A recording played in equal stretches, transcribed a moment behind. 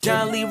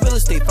John Lee Real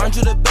Estate, find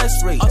you the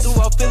best rates. All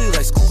throughout Philly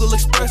like Schuylkill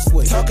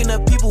Expressway. Talking to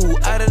people who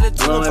out of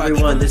the Hello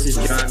everyone, this is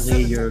John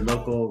Lee, your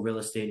local real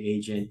estate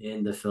agent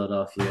in the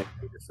Philadelphia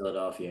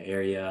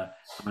area.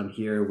 I'm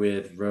here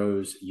with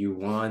Rose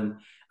Yuan.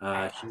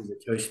 She's a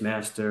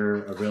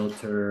Toastmaster, a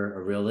realtor,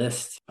 a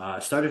realist.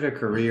 Started her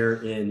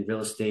career in real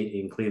estate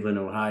in Cleveland,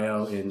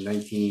 Ohio in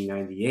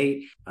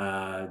 1998.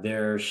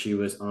 There she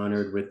was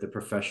honored with the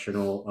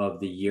Professional of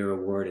the Year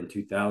Award in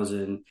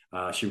 2000.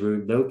 She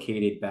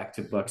relocated back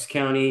to Bucks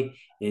County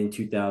in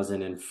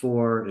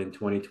 2004. In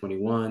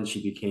 2021,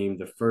 she became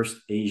the first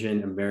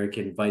Asian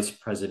American vice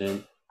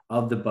president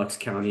of the Bucks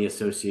County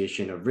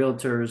Association of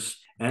Realtors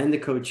and the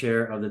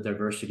co-chair of the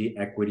Diversity,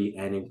 Equity,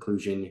 and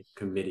Inclusion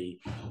Committee.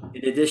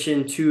 In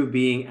addition to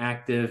being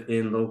active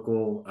in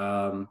local,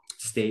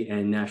 state,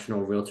 and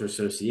national realtor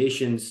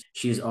associations,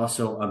 she's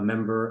also a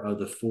member of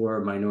the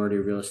 4 minority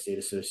real estate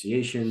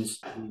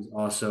associations. She's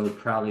also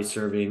proudly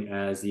serving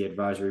as the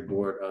advisory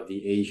board of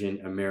the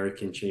Asian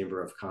American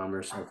Chamber of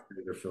Commerce of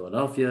Greater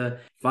Philadelphia.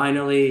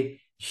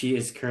 Finally, she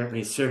is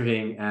currently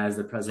serving as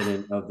the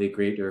president of the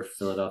Greater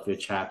Philadelphia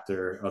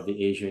chapter of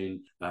the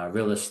Asian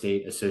Real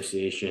Estate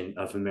Association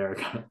of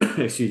America.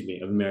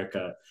 of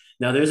America.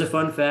 Now, there's a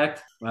fun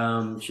fact.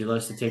 She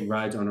loves to take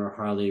rides on her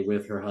Harley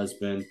with her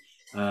husband.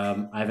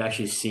 I've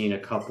actually seen a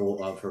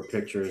couple of her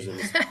pictures, and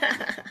it's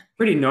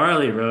pretty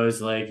gnarly,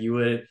 Rose. When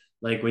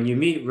you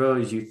meet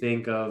Rose, you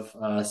think of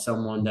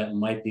someone that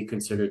might be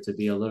considered to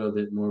be a little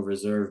bit more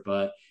reserved,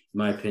 but in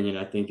my opinion,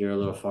 I think you're a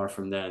little far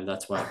from that, and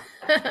that's why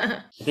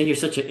I think you're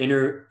such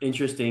an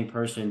interesting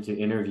person to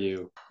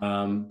interview.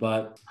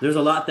 But there's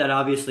a lot that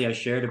obviously I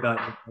shared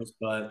about you,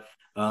 but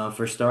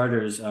for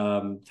starters,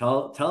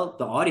 tell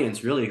the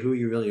audience really who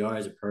you really are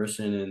as a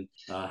person, and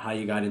how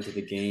you got into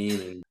the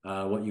game,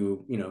 and what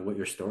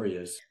your story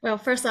is. Well,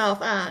 first off,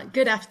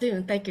 good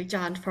afternoon. Thank you,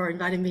 John, for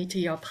inviting me to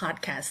your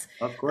podcast.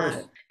 Of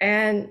course.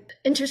 And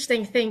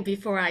interesting thing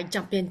before I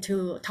jump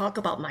into talk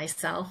about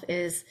myself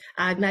is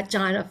I've met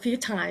John a few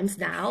times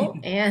now,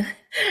 and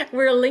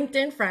we're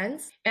LinkedIn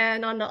friends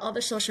and on the other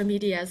social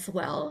media as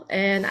well.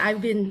 And I've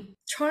been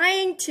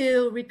trying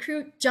to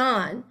recruit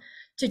John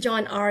to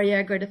join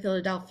ARIA Greater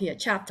Philadelphia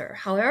chapter.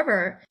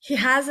 However, he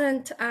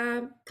hasn't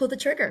pulled the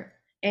trigger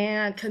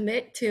and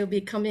commit to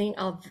becoming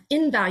an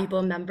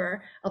invaluable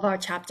member of our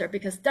chapter,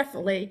 because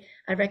definitely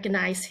I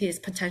recognize his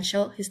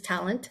potential, his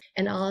talent,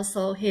 and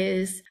also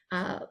his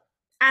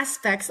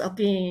aspects of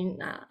being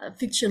a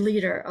future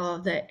leader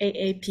of the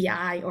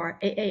AAPI or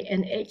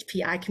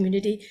AANHPI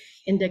community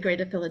in the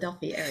Greater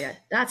Philadelphia area.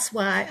 That's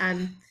why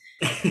I'm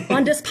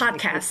on this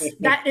podcast.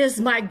 That is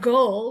my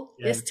goal,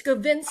 is to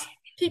convince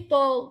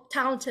people,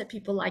 talented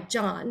people like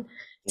John,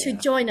 to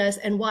join us,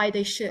 and why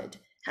they should,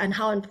 and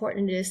how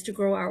important it is to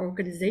grow our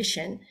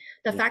organization.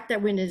 The fact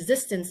that we're in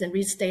existence and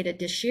restated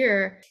this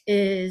year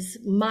is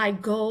my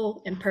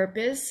goal and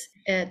purpose,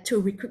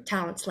 to recruit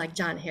talents like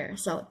John here.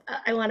 So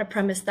I want to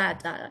premise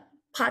that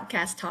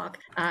podcast talk,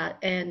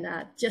 and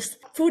just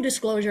full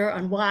disclosure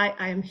on why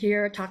I am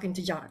here talking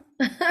to John.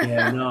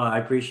 Yeah, no, I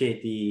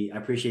appreciate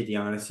the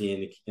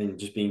honesty and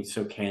just being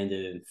so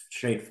candid and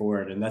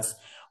straightforward. And that's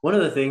one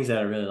of the things that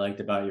I really liked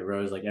about you,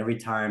 Rose. Like, every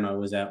time I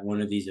was at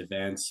one of these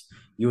events,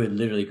 you would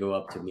literally go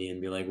up to me and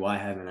be like, why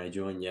haven't I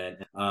joined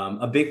yet?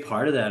 A big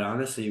part of that,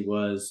 honestly,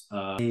 was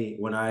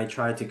when I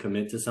try to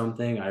commit to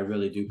something, I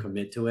really do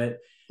commit to it.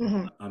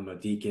 Mm-hmm. I'm a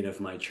deacon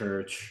of my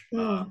church.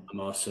 I'm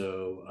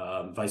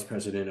also vice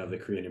president of the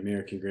Korean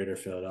American Greater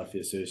Philadelphia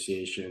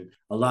Association.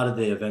 A lot of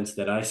the events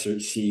that I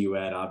see you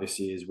at,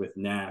 obviously, is with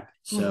NAP.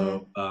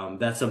 So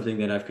that's something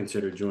that I've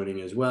considered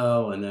joining as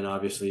well. And then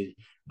obviously,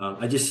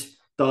 I just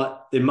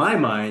thought, in my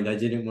mind, I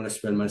didn't want to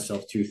spread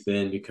myself too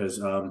thin, because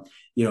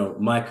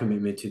my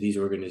commitment to these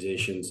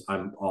organizations,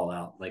 I'm all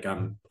out. Like,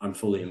 I'm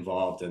fully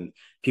involved, and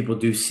people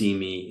do see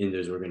me in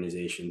those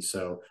organizations.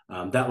 So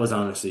that was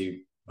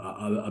honestly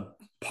a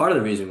part of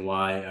the reason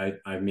why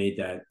I made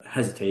that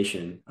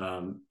hesitation.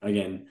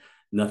 Again,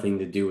 nothing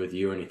to do with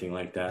you or anything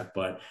like that,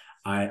 but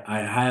I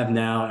have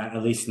now,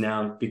 at least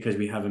now, because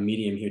we have a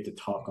medium here to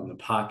talk on the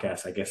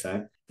podcast, I guess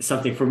it's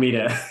something for me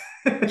to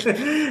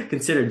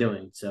consider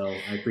doing. So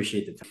I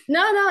appreciate the time.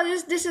 No,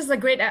 this is a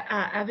great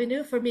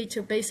avenue for me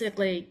to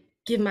basically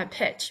give my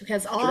pitch,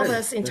 because all of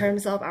us in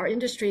terms of our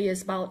industry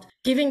is about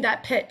giving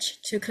that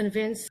pitch to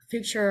convince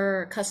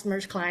future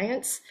customers,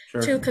 clients,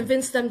 to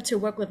convince them to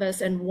work with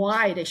us and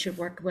why they should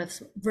work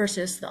with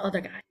versus the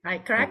other guy,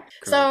 right? Correct?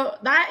 So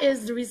that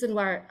is the reason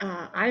why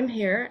I'm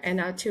here,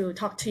 and to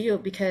talk to you,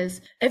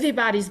 because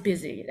everybody's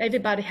busy.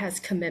 Everybody has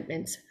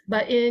commitments.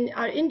 But in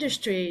our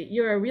industry,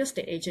 you're a real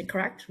estate agent,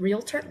 correct?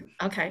 Realtor?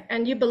 Okay.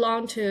 And you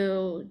belong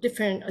to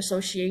different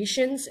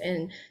associations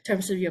in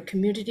terms of your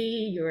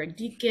community. You're a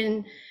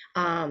deacon.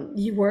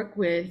 You work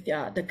with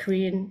the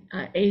Korean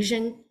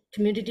Asian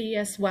community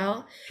as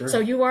well. So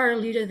you are a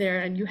leader there,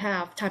 and you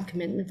have time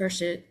commitment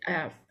versus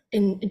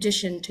in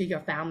addition to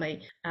your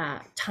family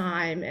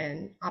time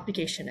and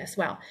obligation as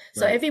well.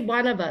 So Right. every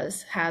one of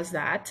us has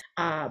that.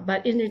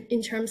 But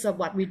in terms of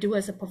what we do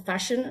as a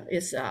profession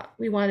is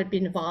we want to be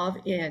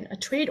involved in a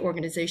trade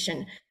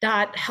organization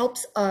that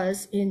helps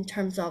us in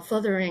terms of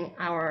furthering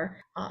our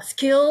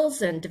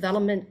skills and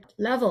development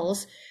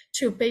levels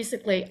to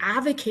basically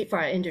advocate for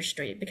our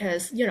industry,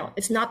 because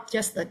it's not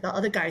just the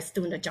other guys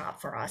doing the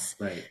job for us,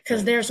 Right.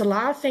 because there's a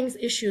lot of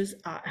issues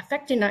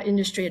affecting our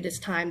industry at this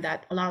time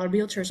that a lot of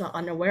realtors are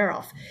unaware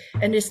of,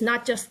 and it's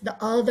not just the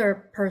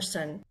other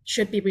person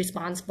should be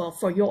responsible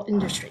for your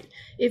industry.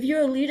 If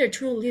you're a leader,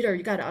 true leader,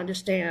 you got to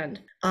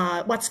understand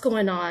what's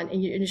going on in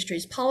your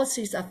industry's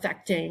policies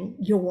affecting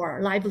your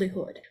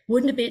livelihood.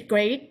 Wouldn't it be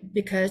great,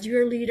 because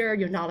you're a leader,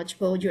 you're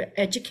knowledgeable, you're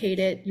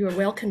educated, you're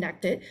well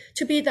connected,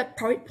 to be the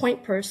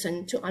point person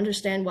to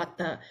understand what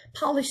the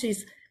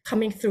policies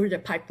coming through the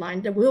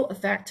pipeline that will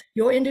affect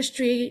your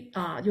industry,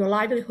 your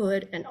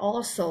livelihood, and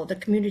also the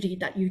community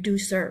that you do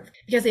serve.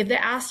 Because if they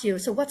ask you,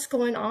 so what's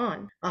going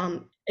on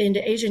in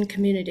the Asian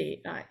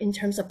community in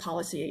terms of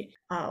policy,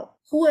 how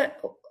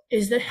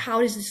is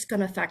this going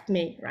to affect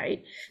me,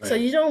 right? So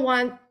you don't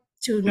want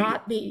to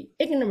not be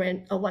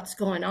ignorant of what's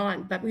going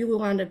on, but we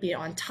want to be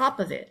on top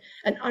of it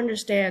and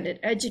understand it,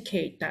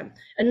 educate them.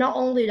 And not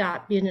only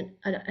that, be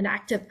an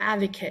active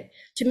advocate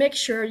to make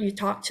sure you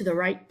talk to the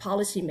right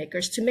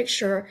policymakers to make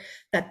sure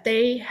that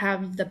they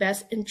have the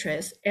best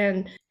interest.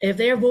 And if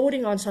they're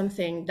voting on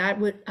something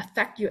that would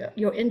affect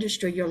your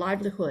industry, your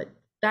livelihood,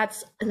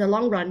 that's in the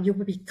long run, you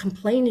will be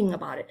complaining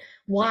about it.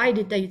 Why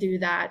did they do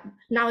that?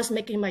 Now it's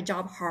making my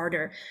job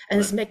harder, and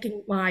it's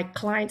making my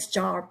client's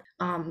job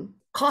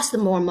cost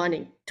them more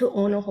money to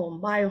own a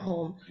home, buy a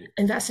home,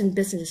 invest in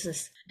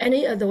businesses.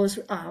 Any of those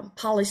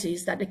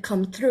policies that they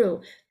come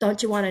through,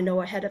 don't you want to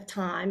know ahead of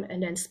time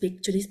and then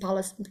speak to these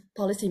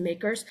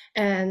policymakers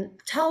and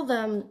tell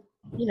them,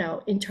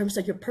 in terms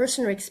of your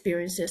personal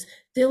experiences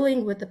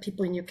dealing with the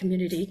people in your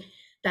community,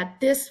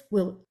 that this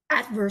will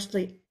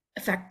adversely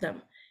affect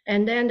them.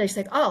 And then they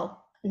say, oh,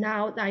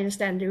 now I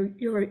understand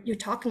you're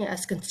talking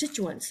as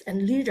constituents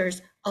and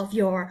leaders of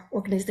your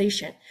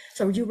organization.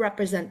 So you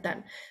represent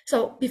them.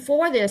 So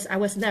before this, I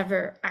was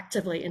never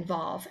actively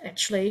involved.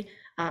 Actually,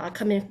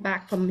 coming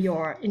back from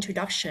your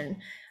introduction,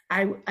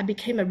 I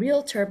became a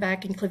realtor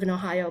back in Cleveland,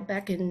 Ohio,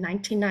 back in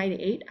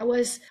 1998. I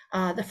was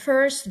the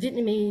first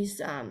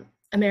Vietnamese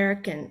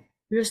American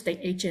real estate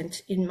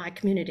agent in my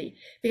community,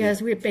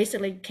 because we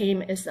basically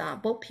came as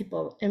boat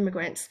people,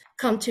 immigrants,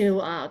 come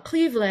to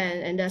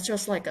Cleveland, and there's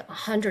just like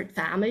 100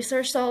 families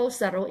or so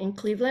settled in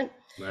Cleveland.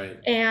 Right.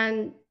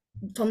 And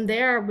from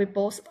there, we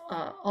both,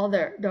 all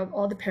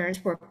the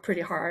parents worked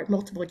pretty hard,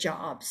 multiple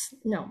jobs,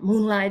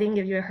 moonlighting,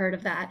 if you heard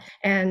of that.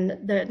 And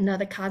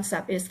another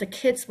concept is the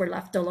kids were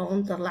left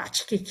alone, the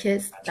latchkey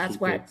kids. That's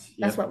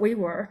what we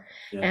were.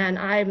 Yeah. And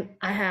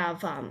I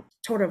have,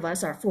 total of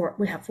us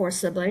we have 4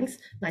 siblings,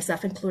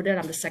 myself included.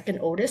 I'm the second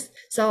oldest.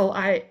 So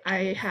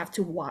I have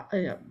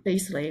to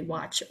basically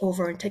watch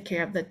over and take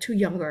care of the 2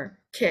 younger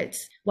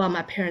kids while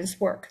my parents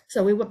work.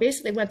 So we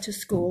basically went to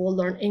school,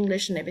 learned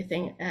English and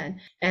everything.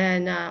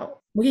 And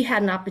we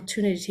had an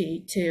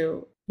opportunity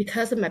to,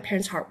 because of my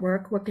parents' hard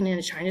work working in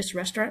a Chinese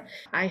restaurant,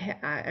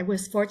 I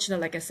was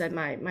fortunate. Like I said,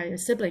 my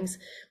siblings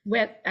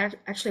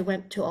actually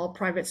went to all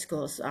private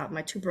schools.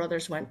 My 2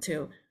 brothers went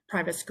to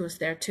private schools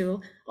there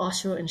too,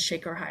 also in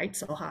Shaker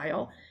Heights,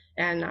 Ohio.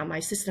 And my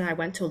sister and I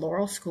went to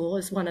Laurel School.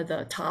 It's one of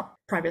the top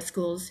private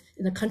schools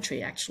in the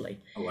country, actually.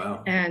 Oh,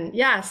 wow. And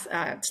yes,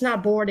 it's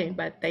not boarding,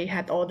 but they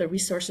had all the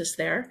resources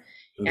there.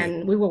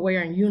 And we were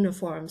wearing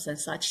uniforms and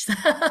such.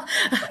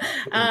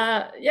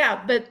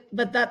 Yeah, but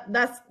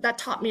that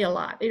taught me a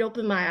lot. It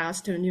opened my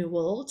eyes to a new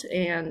world.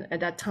 And at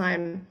that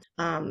time,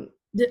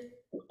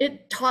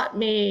 it taught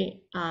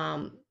me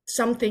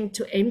something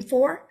to aim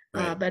for.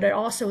 Right. But it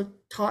also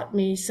taught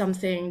me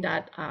something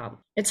that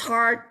it's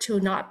hard to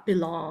not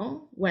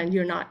belong when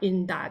you're not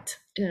in that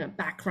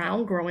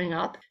background growing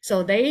up.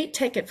 So they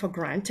take it for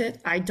granted.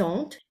 I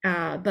don't.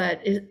 But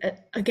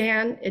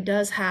it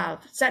does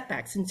have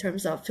setbacks in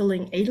terms of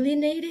feeling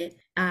alienated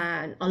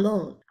and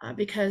alone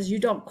because you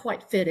don't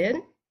quite fit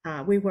in.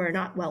 We were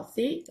not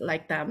wealthy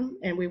like them,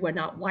 and we were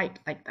not white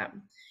like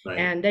them. Right.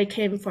 And they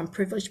came from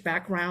privileged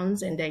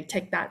backgrounds, and they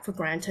take that for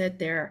granted.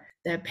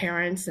 Their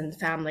parents and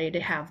family, they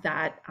have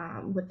that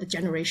with the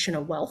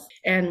generational wealth.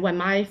 And when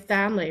my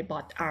family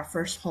bought our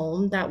first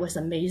home, that was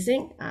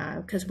amazing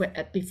because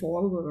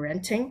before we were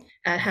renting.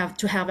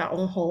 To have our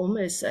own home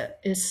is a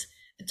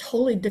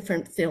totally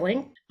different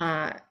feeling.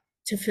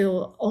 To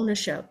feel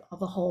ownership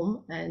of a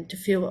home and to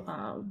feel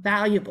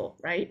valuable,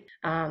 right?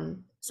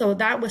 So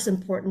that was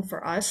important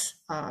for us.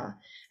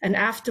 And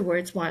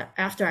afterwards,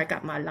 after I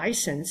got my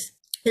license,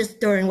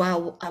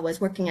 while I was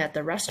working at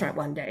the restaurant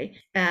one day,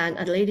 and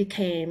a lady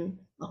came,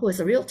 who was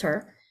a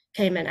realtor,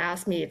 came and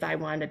asked me if I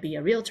wanted to be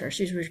a realtor.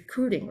 She's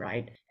recruiting,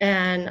 right?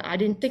 And I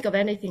didn't think of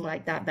anything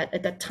like that. But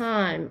at the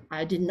time,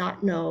 I did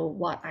not know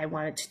what I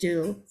wanted to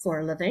do for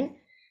a living.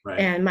 Right.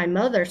 And my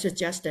mother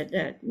suggested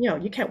that,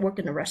 you can't work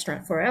in a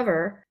restaurant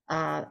forever.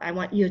 I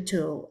want you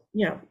to,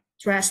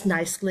 dress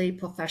nicely,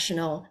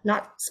 professional,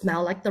 not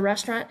smell like the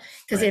restaurant.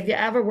 Because if you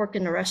ever work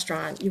in a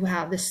restaurant, you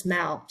have this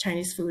smell,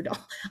 Chinese food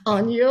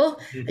on you,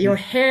 your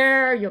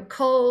hair, your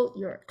coat,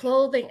 your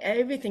clothing,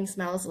 everything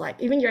smells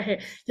like, even your hair,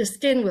 your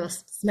skin will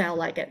smell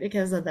like it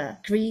because of the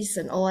grease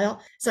and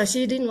oil. So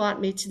she didn't want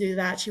me to do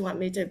that. She wanted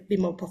me to be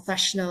more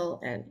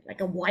professional and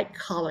like a white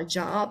collar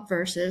job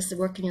versus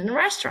working in a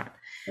restaurant.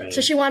 Right.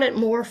 So she wanted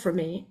more for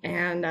me.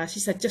 And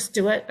she said, just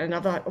do it. And I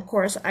thought, of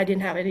course, I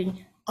didn't have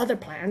any other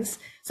plans.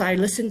 So I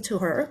listened to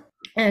her,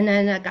 and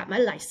then I got my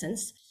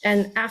license.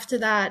 And after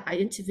that, I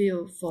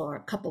interviewed for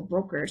a couple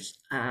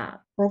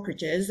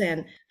brokerages,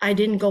 and I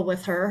didn't go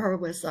with her. Her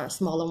was a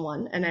smaller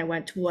one. And I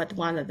went to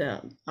one of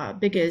the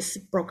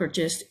biggest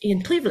brokerages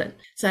in Cleveland.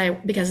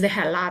 Because they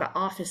had a lot of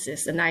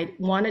offices, and I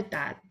wanted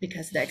that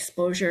because the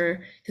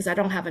exposure, because I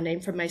don't have a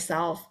name for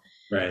myself.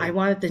 Right. I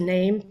wanted the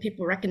name,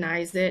 people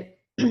recognized it.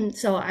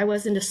 So I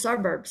was in the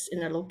suburbs,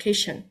 in a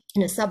location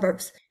in the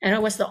suburbs, and I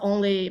was the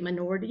only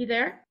minority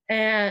there.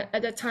 And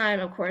at the time,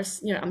 of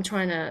course, I'm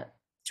trying to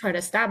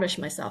establish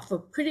myself.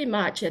 But pretty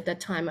much at that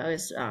time, I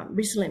was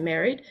recently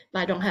married, but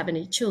I don't have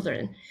any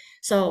children.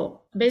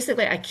 So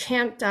basically, I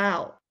camped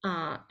out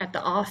at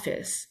the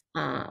office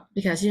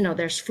because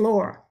there's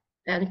floor.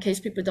 And in case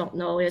people don't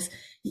know, is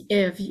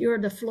if you're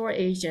the floor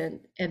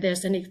agent and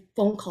there's any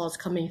phone calls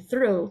coming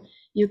through,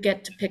 you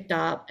get to pick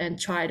up and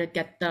try to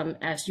get them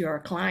as your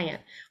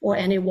client, or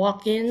any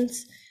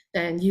walk-ins,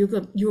 then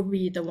you'll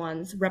be the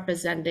ones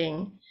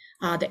representing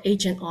the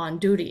agent on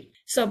duty.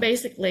 So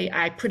basically,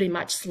 I pretty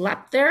much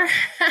slept there.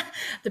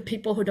 The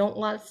people who don't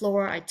want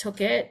floor, I took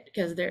it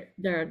because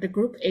the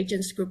group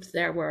agents groups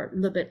there were a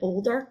little bit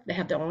older. They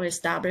have their own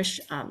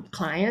established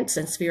clients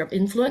and sphere of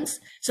influence.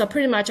 So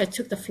pretty much I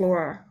took the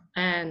floor.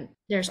 And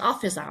there's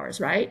office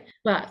hours, right?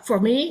 But for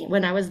me,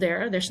 when I was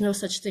there, there's no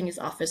such thing as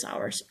office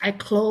hours. I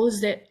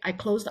closed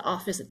the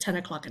office at 10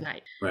 o'clock at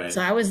night. Right.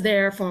 So I was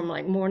there from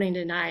like morning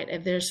to night.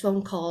 If there's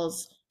phone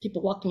calls,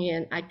 people walking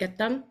in, I get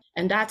them.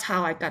 And that's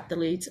how I got the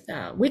leads.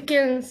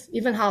 Weekends,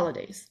 even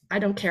holidays, I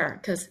don't care,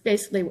 because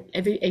basically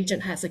every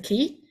agent has a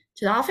key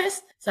to the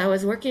office. So I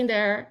was working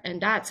there,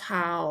 and that's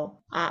how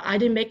I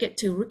didn't make it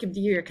to Rookie of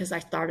the Year because I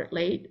started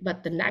late.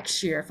 But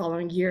the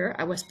following year,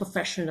 I was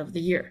Professional of the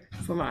Year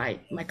for my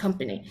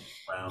company.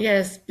 Wow.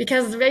 Yes,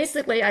 because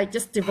basically I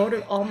just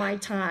devoted all my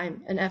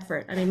time and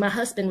effort. I mean, my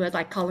husband was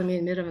like calling me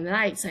in the middle of the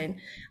night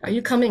saying, "Are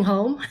you coming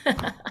home?"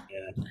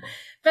 Yeah.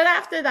 But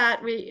after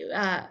that,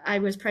 I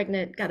was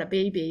pregnant, got a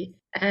baby,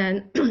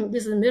 and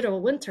this is the middle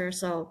of winter,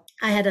 so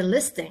I had a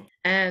listing,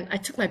 and I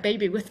took my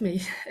baby with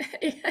me.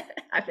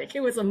 I think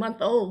it was a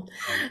month old.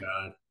 Oh,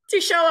 God.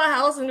 To show a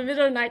house in the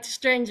middle of the night to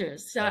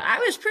strangers. So I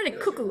was pretty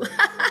cuckoo.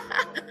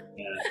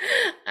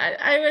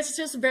 I was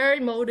just very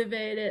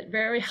motivated,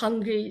 very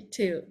hungry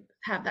to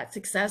have that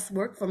success,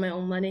 work for my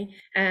own money,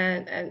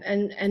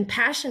 and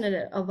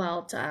passionate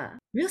about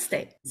real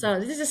estate. So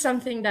this is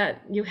something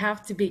that you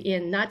have to be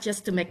in, not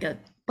just to make a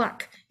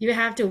buck. You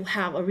have to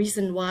have a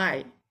reason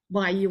why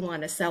you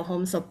want to sell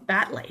homes so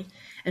badly.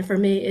 And for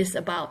me, it's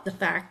about the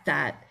fact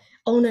that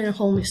owning a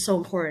home is so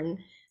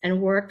important,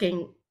 and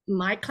working.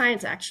 My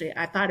clients, actually,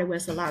 I thought it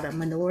was a lot of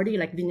minority,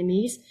 like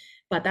Vietnamese,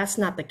 but that's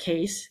not the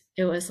case.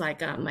 It was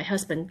like my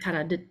husband kind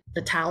of did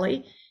the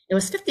tally. It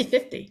was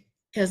 50-50,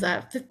 because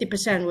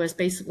 50% was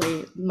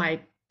basically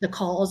the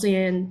calls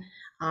in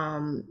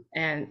and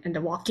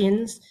the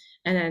walk-ins.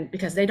 And then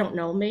because they don't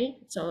know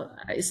me, so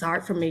it's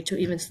hard for me to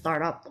even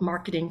start up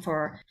marketing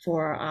for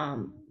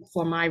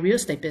my real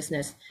estate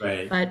business.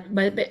 Right. But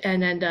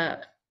and then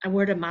the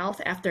word of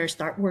mouth, after I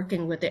start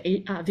working with the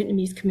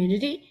Vietnamese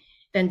community,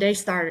 then they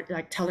started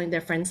like telling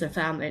their friends and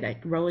family,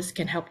 like, Rose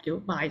can help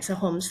you buy some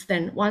homes.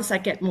 Then once I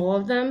get more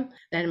of them,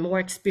 then more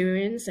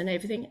experience and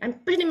everything.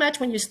 And pretty much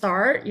when you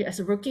start as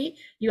a rookie,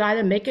 you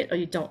either make it or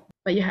you don't.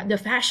 But the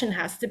passion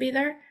has to be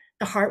there,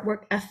 the hard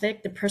work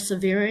ethic, the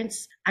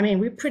perseverance. I mean,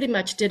 we pretty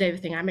much did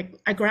everything.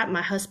 I grabbed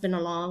my husband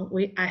along.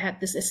 I had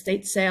this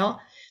estate sale.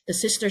 The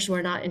sisters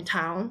were not in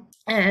town,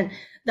 and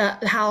the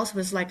house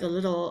was like a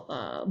little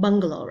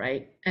bungalow,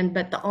 right?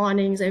 But the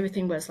awnings,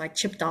 everything was like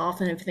chipped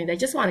off and everything. They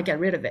just want to get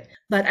rid of it.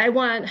 But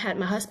had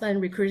my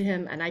husband recruit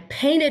him, and I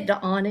painted the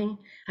awning.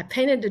 I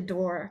painted the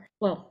door.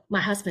 Well, my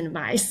husband and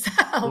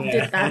myself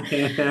did that.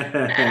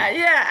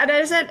 And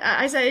I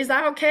said, is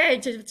that okay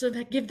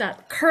to give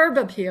that curb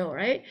appeal,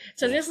 right?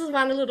 So this is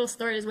one of the little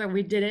stories where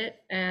we did it,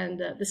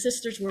 and the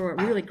sisters were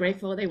really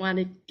grateful. They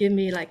wanted to give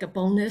me like a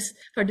bonus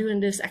for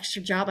doing this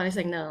extra job. And I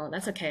said, no,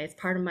 that's okay. It's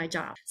part of my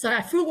job. So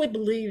I fully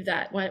believe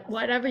that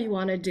whatever you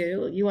want to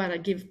do, you want to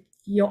give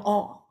your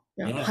all,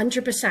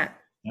 100%.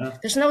 Yeah.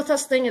 There's no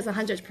such thing as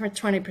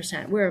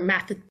 120%. We're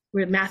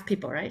math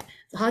people, right?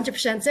 So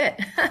 100% is it.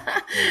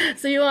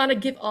 So you want to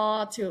give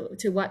all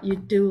to what you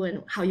do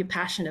and how you're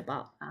passionate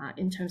about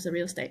in terms of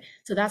real estate.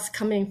 So that's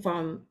coming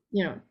from,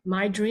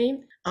 my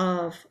dream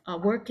of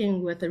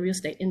working with the real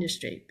estate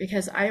industry,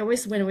 because I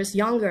always, when I was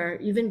younger,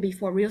 even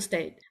before real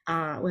estate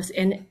was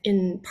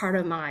in part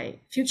of my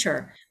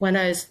future, when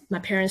my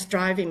parents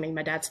driving me,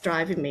 my dad's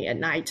driving me at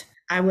night,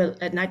 I will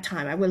at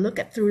nighttime, I will look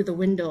at through the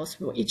windows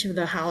for each of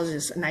the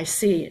houses, and I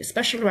see,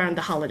 especially around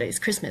the holidays,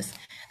 Christmas,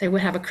 they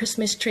would have a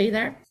Christmas tree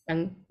there.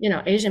 And,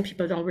 Asian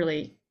people don't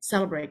really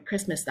celebrate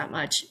Christmas that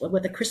much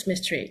with a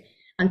Christmas tree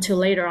until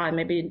later on,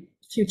 maybe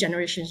a few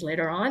generations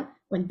later on,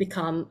 when it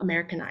become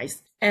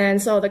Americanized.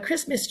 And so the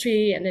Christmas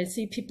tree, and they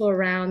see people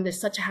around, they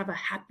have a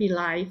happy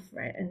life,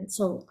 right? And it's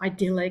so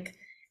idyllic.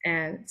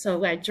 And so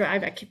when I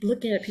drive, I keep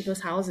looking at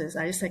people's houses.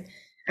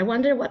 I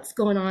wonder what's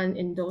going on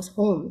in those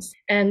homes.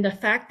 And the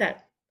fact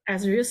that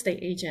as a real estate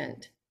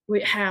agent,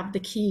 we have the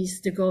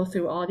keys to go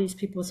through all these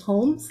people's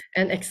homes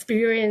and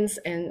experience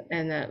and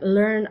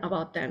learn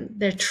about them.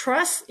 Their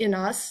trust in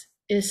us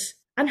is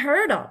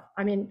unheard of.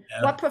 I mean,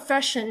 in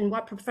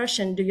what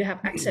profession do you have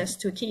access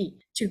to a key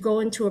to go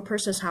into a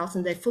person's house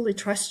and they fully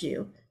trust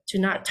you to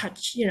not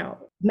touch,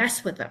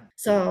 mess with them?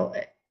 So,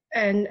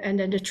 and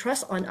then the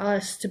trust on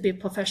us to be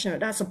professional,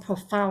 that's a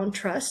profound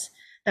trust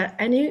that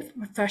any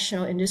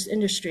professional in this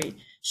industry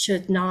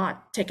should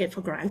not take it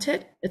for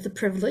granted. It's a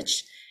privilege,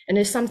 and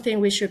it's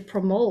something we should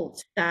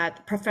promote,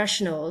 that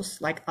professionals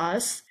like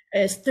us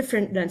is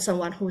different than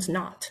someone who's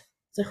not.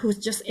 So who's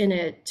just in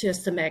it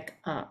just to make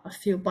a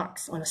few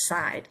bucks on the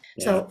side.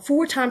 Yeah. So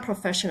full-time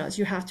professionals,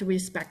 you have to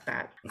respect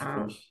that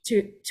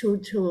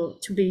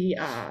to be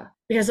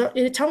because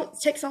it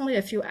takes only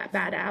a few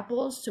bad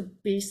apples to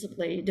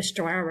basically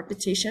destroy our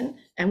reputation,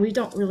 and we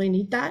don't really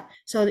need that.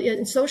 So in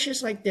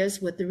associations like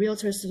this with the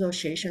Realtors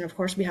Association, of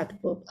course, we have to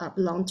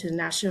belong to the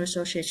National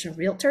Association of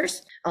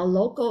Realtors, a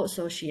local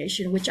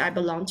association, which I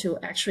belong to,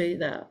 actually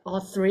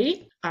all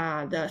three,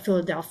 the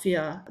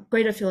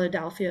Greater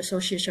Philadelphia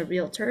Association of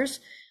Realtors,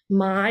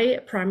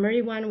 my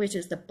primary one, which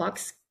is the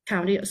Bucks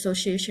County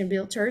Association of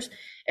Realtors,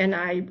 and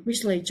I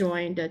recently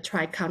joined the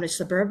Tri-County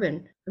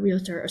Suburban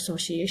Realtor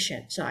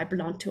Association. So I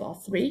belong to all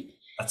three.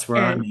 That's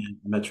where I'm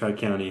at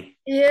Tri-County.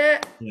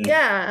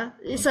 Yeah.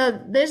 So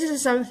this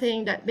is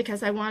something that,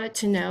 because I wanted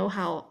to know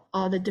how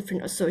all the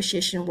different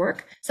associations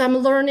work. So I'm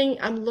learning,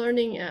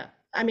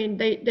 I mean,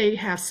 they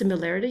have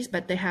similarities,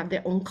 but they have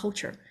their own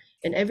culture.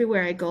 And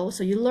everywhere I go,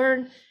 so you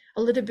learn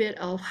a little bit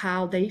of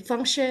how they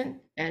function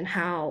and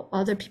how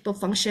other people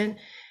function.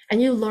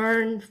 And you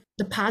learn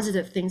the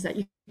positive things that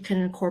you can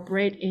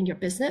incorporate in your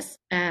business,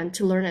 and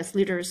to learn as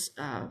leaders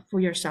for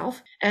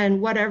yourself.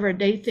 And whatever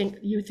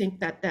you think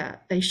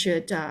that they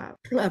should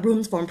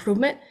rooms for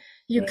improvement,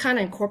 you kind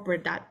of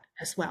incorporate that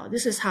as well.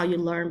 This is how you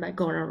learn, by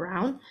going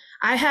around.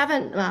 I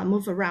haven't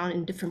moved around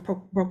in different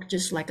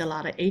brokerages like a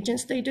lot of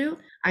agents they do.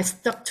 I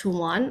stuck to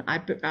one.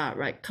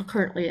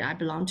 Currently I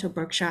belong to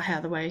Berkshire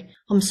Hathaway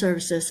Home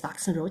Services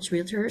Fox and Roach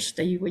Realtors.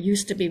 They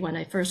used to be, when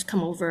I first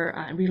come over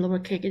and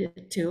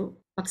relocated to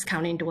Bucks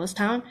County in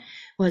Doylestown,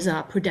 was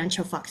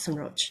Prudential Fox and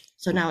Roach.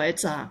 So now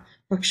it's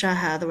Berkshire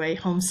Hathaway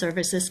Home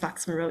Services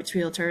Fox and Roach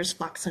Realtors,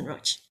 Fox and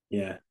Roach.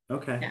 Yeah.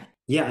 Okay.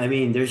 Yeah. I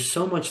mean, there's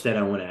so much that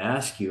I want to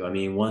ask you. I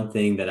mean, one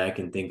thing that I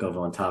can think of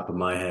on top of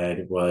my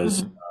head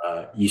was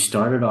you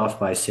started off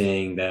by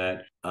saying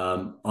that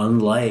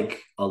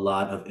unlike a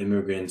lot of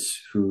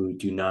immigrants who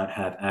do not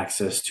have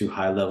access to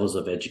high levels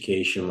of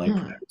education, like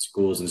private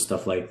schools and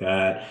stuff like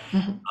that,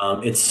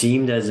 it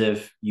seemed as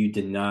if you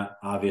did not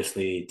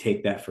obviously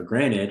take that for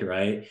granted,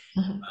 right?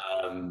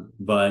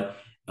 But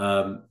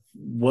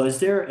was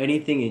there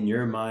anything in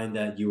your mind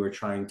that you were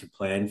trying to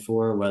plan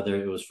for, whether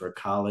it was for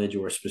college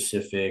or a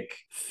specific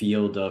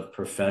field of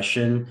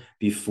profession,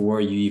 before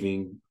you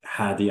even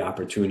had the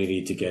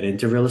opportunity to get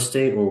into real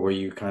estate? Or were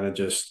you kind of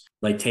just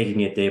like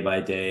taking it day by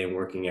day and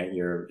working at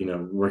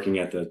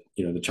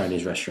the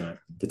Chinese restaurant,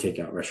 the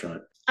takeout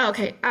restaurant?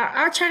 Okay.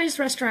 Our Chinese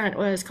restaurant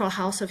was called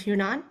House of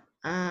Yuan.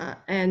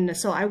 And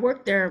so I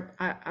worked there.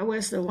 I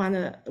was the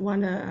one,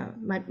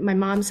 my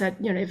mom said,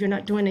 if you're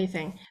not doing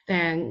anything,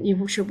 then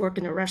you should work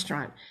in a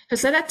restaurant.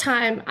 Because at that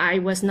time, I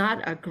was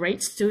not a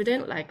great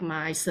student like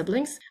my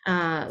siblings.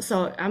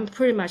 So I'm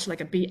pretty much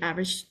like a B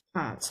average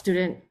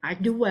student. I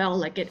do well,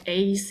 like get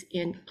A's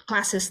in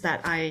classes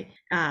that I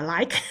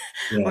like,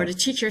 or the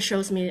teacher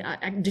shows me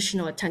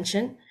additional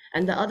attention.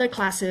 And the other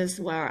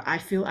classes where I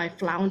feel I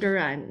flounder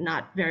and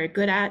not very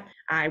good at,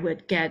 I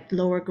would get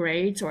lower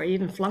grades or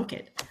even flunk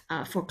it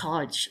for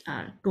college,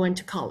 going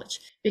to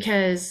college.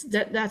 Because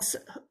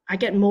I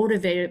get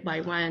motivated by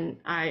when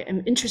I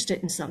am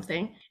interested in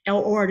something,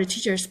 or the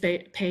teachers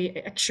pay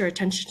extra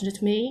attention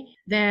to me,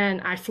 then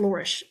I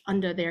flourish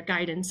under their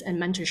guidance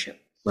and mentorship.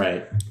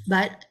 Right.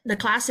 But the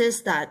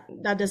classes that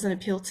doesn't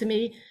appeal to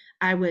me,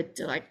 I would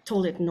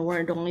totally ignore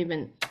and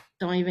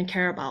don't even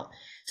care about.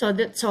 So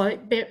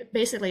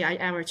basically I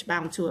average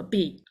bound to a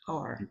B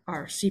or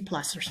C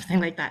plus or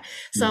something like that.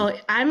 So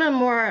I'm a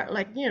more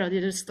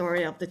the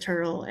story of the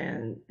turtle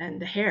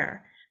and the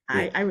hare.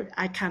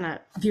 I kind of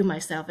view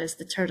myself as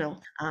the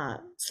turtle,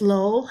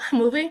 slow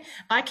moving,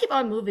 but I keep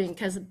on moving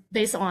because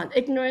based on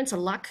ignorance or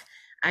luck,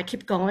 I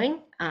keep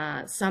going.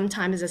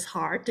 Sometimes it's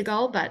hard to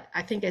go, but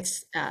I think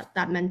it's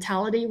that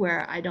mentality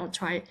where I don't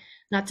try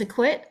not to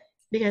quit,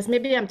 because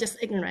maybe I'm just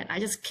ignorant. I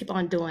just keep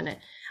on doing it.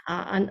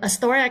 And a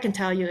story I can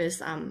tell you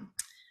is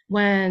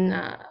when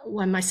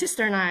my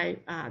sister and I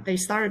they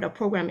started a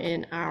program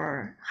in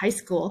our high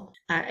school.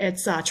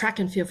 It's track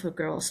and field for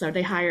girls. So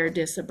they hired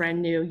this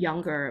brand new,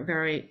 younger,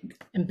 very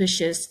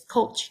ambitious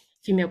coach,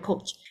 female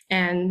coach,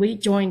 and we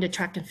joined the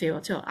track and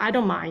field. So I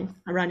don't mind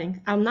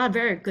running. I'm not a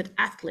very good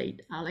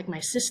athlete like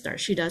my sister.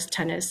 She does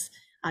tennis,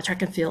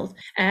 track and field.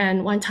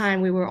 And one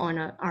time we were on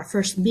our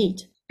first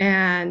meet,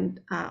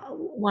 and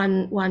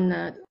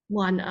one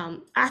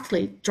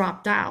athlete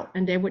dropped out,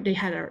 and they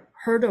had a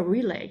hurdle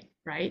relay,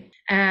 right?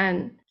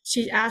 And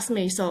she asked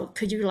me, so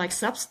could you like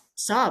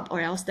sub,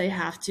 or else they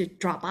have to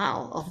drop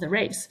out of the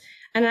race?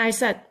 And I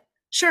said,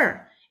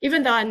 sure,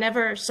 even though I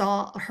never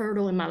saw a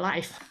hurdle in my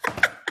life.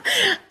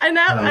 I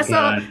never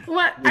saw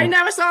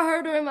a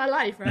hurdle in my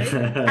life, right?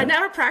 I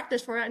never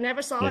practiced for it. I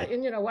never saw it,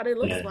 you know, what it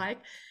looks like.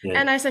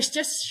 And I said,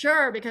 just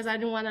sure, because I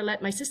didn't want to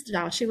let my sister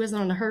down. She was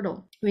on the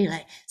hurdle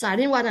relay. So I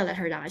didn't want to let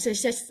her down. I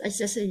just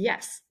said,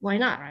 yes, why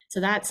not? Right?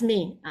 So that's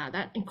me.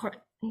 That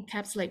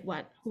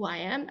encapsulate who I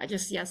am. I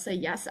just say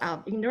yes out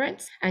of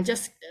ignorance and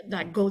just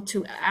like go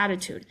to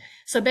attitude.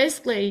 So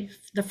basically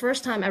the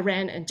first time I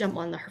ran and jumped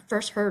on the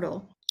first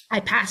hurdle, I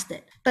passed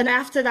it. But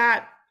after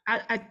that,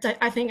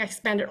 I think I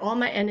expended all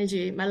my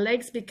energy. My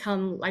legs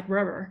become like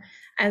rubber.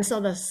 And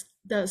so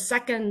the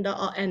second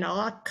and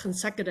all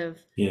consecutive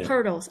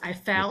hurdles, I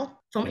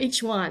fell from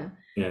each one.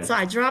 So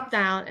I dropped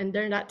down, and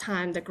during that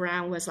time, the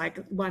ground was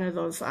like one of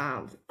those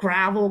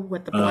gravel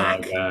with the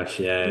black. Oh gosh,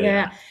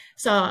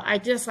 So I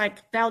just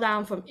like fell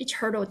down from each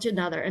hurdle to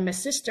another. And my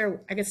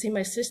sister, I could see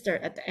my sister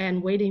at the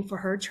end waiting for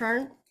her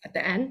turn at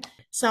the end.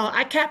 So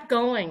I kept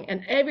going,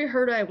 and every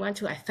hurdle I went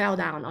to, I fell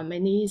down on my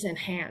knees and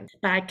hands.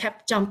 But I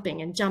kept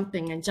jumping and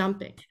jumping and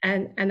jumping.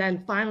 And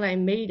then finally I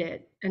made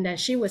it. And then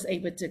she was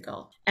able to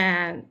go.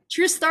 And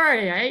true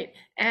story, right?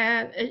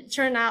 And it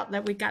turned out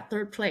that we got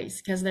third place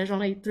because there's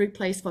only 3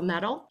 places for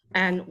medal.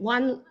 And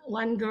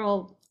one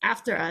girl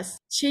after us,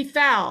 she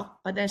fell,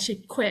 but then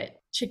she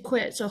quit.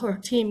 So her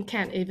team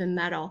can't even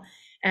medal.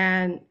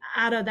 And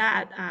out of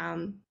that,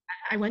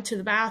 I went to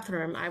the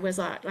bathroom. I was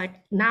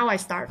like, now I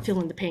start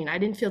feeling the pain. I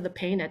didn't feel the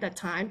pain at that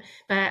time,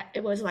 but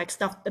it was like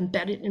stuff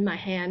embedded in my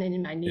hand and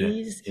in my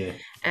knees.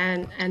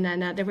 And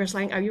then they were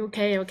saying, are you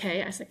okay?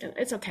 Okay. I said,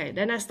 it's okay.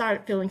 Then I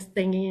started feeling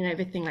stinging and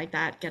everything like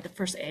that, get the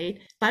first aid.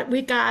 But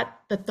we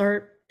got the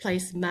third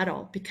place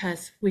medal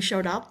because we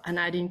showed up and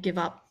I didn't give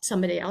up.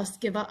 Somebody else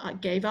gave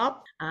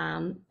up.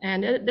 And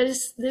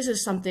this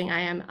is something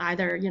I am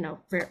either, you know,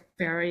 very,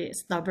 very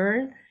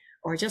stubborn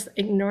or just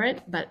ignorant,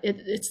 but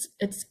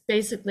it's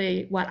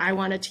basically what I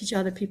want to teach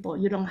other people.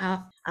 You don't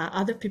have,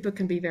 other people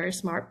can be very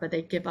smart, but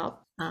they give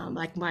up.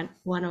 Like one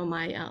of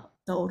my,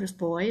 the oldest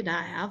boy that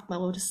I have, my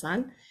oldest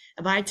son,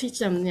 if I teach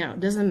them, you know, it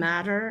doesn't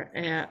matter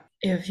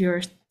if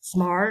you're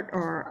smart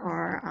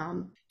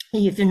or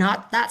if you're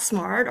not that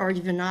smart or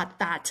if you're not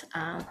that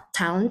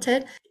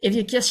talented, if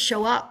you just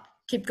show up,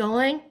 keep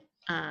going,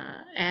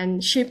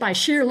 and by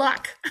sheer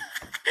luck,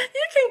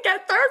 you can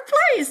get third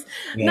place.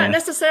 Not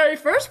necessarily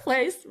first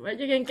place, but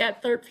you can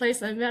get third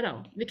place and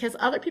medal because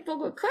other people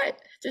will quit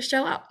to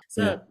show up.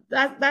 So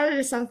that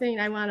is something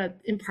I want to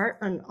impart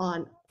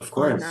on of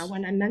course,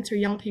 when I mentor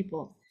young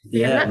people.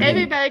 Not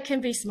everybody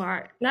can be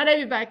smart. Not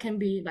everybody can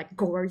be like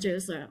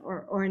gorgeous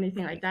or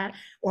anything like that,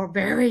 or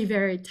very,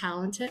 very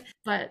talented.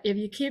 But if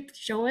you keep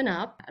showing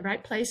up,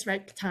 right place,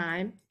 right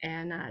time,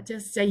 and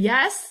just say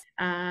yes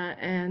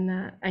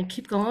and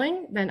keep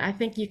going, then I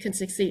think you can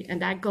succeed.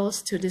 And that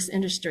goes to this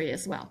industry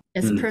as well.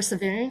 It's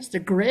perseverance, the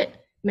grit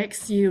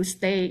makes you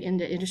stay in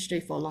the industry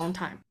for a long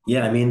time.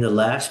 Yeah, I mean, the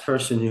last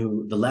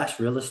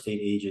real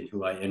estate agent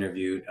who I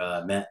interviewed,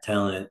 Matt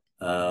Talent,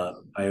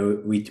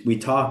 we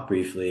talked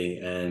briefly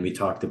and we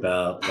talked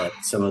about like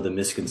some of the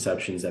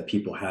misconceptions that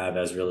people have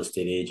as real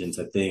estate agents.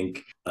 I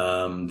think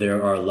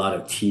there are a lot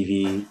of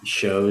TV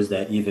shows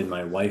that even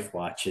my wife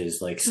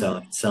watches, like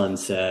Selling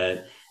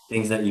Sunset,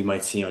 things that you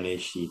might see on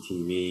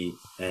HGTV.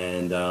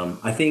 And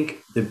I think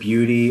the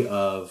beauty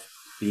of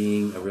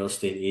being a real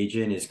estate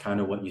agent is kind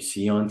of what you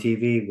see on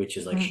TV, which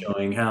is like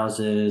showing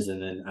houses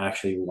and then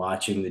actually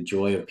watching the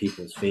joy of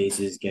people's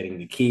faces, getting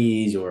the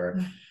keys or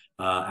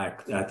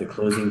at the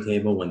closing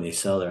table when they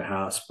sell their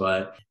house.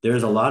 But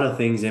there's a lot of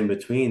things in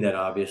between that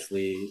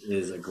obviously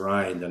is a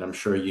grind. And I'm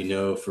sure, you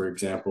know, for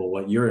example,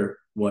 what your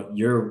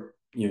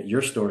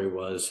story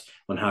was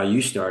on how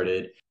you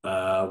started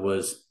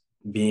was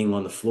being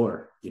on the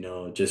floor, you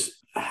know, just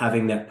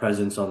having that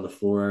presence on the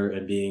floor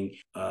and being,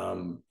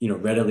 you know,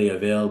 readily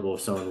available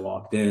if someone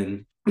walked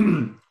in.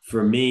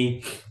 For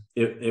me,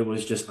 it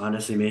was just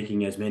honestly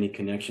making as many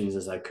connections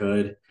as I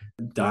could,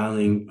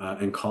 dialing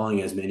and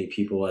calling as many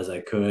people as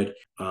I could,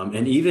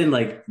 and even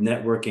like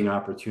networking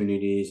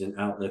opportunities and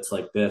outlets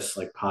like this,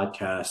 like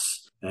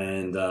podcasts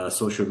and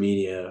social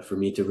media, for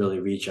me to really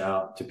reach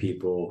out to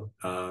people.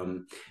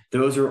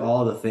 Those are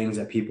all the things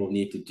that people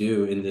need to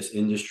do in this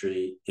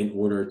industry in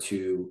order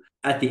to,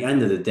 at the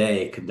end of the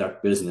day,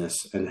 conduct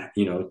business and,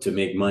 you know, to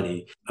make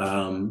money.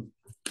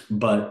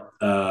 But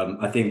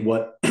I think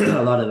what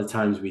a lot of the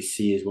times we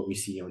see is what we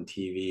see on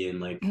TV and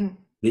like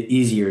the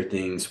easier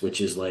things, which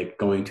is like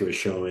going to a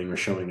showing or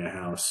showing a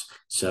house.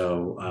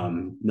 So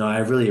no, I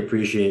really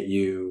appreciate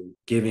you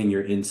giving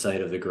your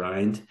insight of the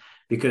grind,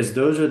 because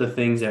those are the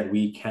things that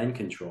we can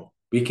control.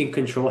 We can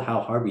control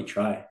how hard we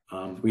try.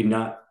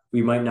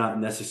 We might not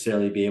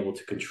necessarily be able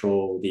to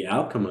control the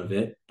outcome of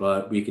it,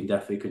 but we can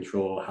definitely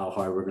control how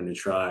hard we're going to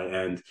try.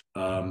 And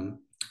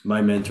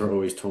my mentor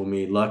always told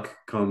me luck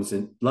comes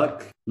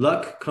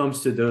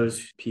to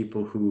those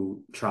people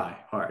who try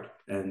hard.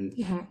 And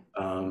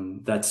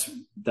that's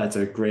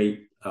a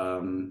great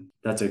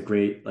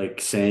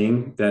like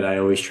saying that I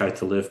always try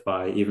to live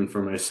by, even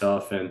for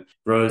myself. And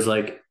Rose,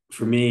 like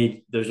for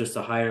me, there's just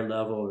a higher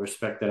level of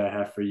respect that I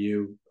have for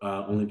you,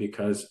 only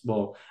because,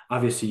 well,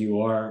 obviously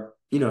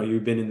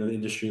you've been in the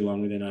industry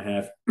longer than I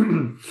have,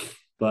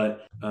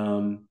 but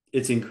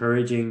it's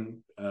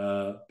encouraging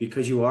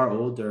because you are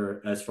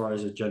older as far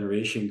as a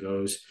generation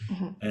goes,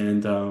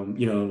 and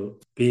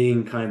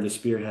being kind of the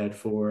spearhead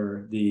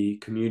for the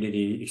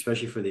community,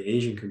 especially for the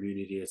Asian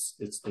community,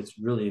 it's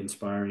really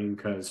inspiring.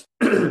 Because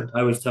I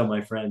always tell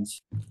my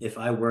friends, if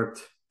I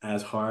worked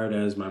as hard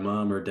as my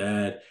mom or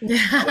dad,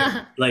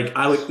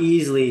 I would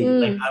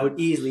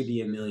easily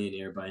be a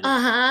millionaire by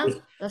now.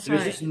 That's There's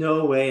right. just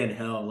no way in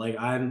hell.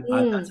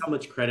 That's how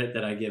much credit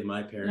that I give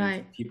my parents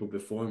Right. and people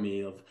before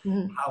me, of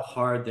how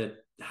hard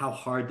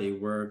they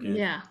work, and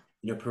Yeah.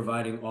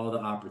 providing all the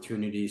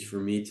opportunities for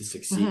me to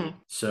succeed.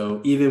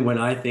 So even when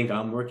I think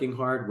I'm working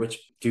hard, which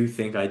do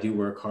think I do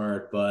work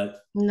hard,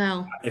 but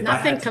No, if I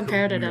nothing had to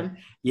compared to compare, them.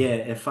 yeah,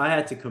 if I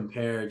had to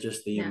compare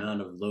just the Yeah.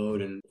 amount of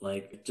load and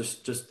like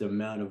just the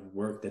amount of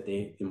work that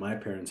my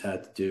parents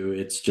had to do,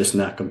 it's just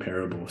not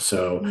comparable.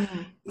 So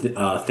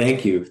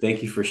thank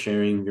you for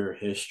sharing your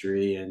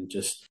history and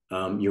just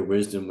your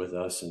wisdom with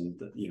us. And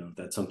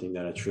that's something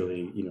that I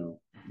truly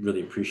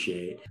really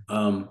appreciate.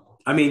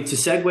 I mean, to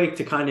segue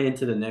to kind of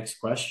into the next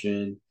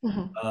question,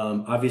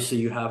 obviously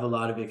you have a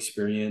lot of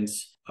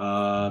experience.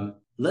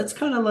 Let's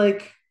kind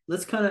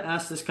of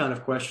ask this kind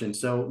of question.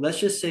 So let's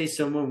just say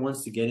someone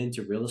wants to get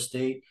into real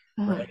estate,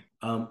 right?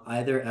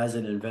 Either as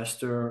an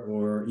investor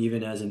or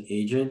even as an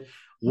agent.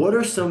 What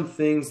are some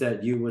things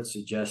that you would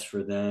suggest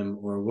for them,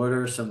 or what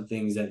are some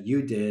things that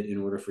you did in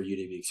order for you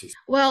to be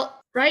successful?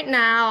 Well, right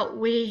now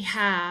we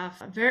have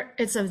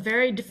it's a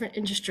very different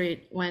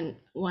industry when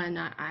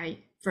I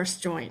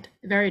first joined.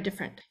 Very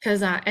different,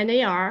 because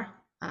NAR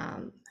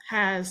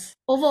has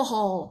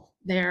overhauled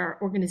their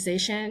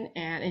organization,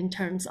 and in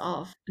terms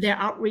of their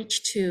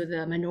outreach to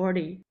the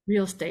minority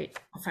real estate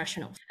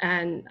professionals.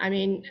 And I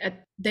mean,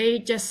 they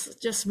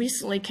just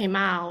recently came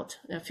out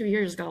a few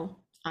years ago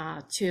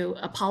to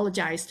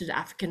apologize to the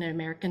African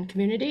American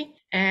community.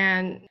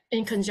 And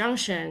in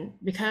conjunction,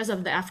 because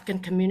of the African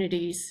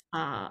community's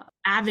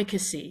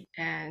advocacy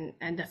and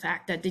the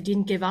fact that they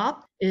didn't give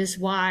up, is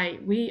why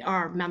we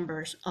are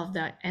members of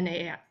the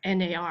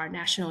NAR,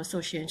 National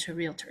Association of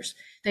Realtors.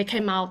 They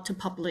came out to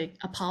publicly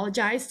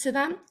apologize to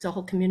them, the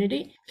whole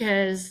community,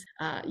 because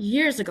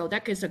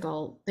decades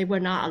ago, they were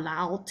not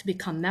allowed to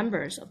become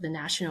members of the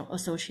National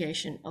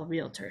Association of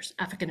Realtors,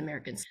 African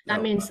Americans.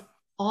 That means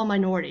all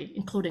minority,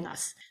 including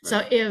us. Right.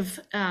 So if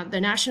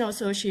the National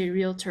Association of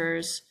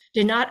Realtors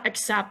did not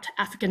accept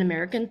African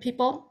American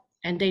people,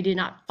 and they did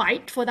not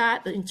fight for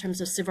that in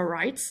terms of civil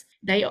rights,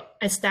 they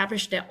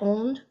established their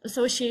own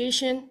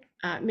association.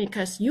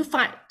 Because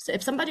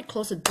if somebody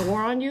closes a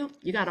door on you,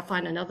 you got to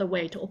find another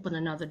way to open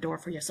another door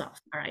for yourself.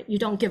 All right, you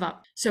don't give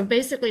up. So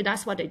basically,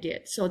 that's what they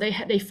did. So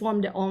they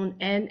formed their own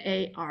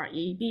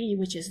NAREB,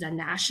 which is the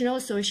National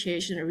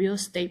Association of Real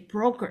Estate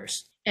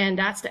Brokers. And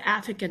that's the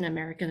African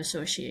American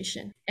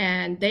Association.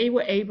 And they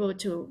were able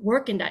to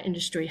work in that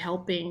industry,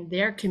 helping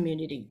their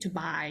community to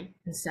buy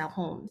and sell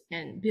homes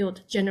and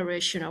build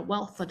generational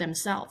wealth for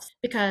themselves,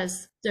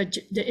 because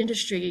the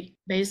industry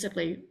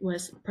basically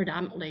was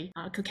predominantly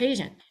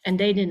Caucasian, and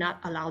they did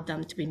not allow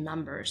them to be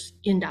members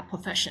in that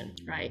profession,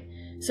 right?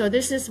 So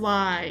this is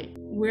why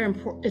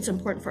it's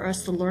important for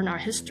us to learn our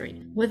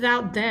history.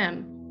 Without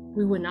them,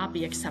 we would not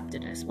be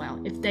accepted as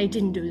well if they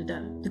didn't do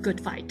the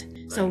good fight.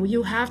 Right. So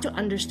you have to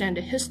understand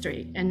the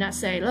history and not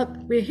say, look,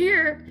 we're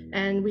here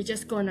and we're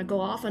just going to go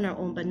off on our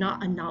own, but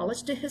not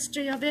acknowledge the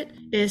history of it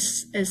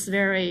is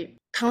very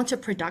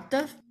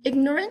counterproductive,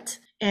 ignorant,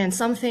 and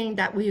something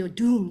that we are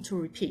doomed to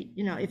repeat.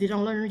 If you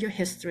don't learn your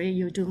history,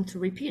 you're doomed to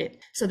repeat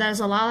it. So there's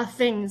a lot of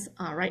things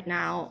right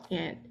now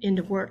in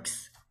the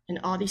works in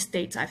all these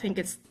states. I think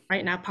it's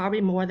right now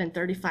probably more than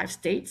 35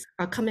 states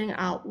are coming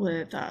out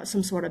with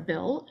some sort of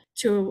bill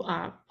to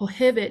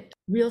prohibit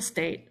real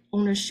estate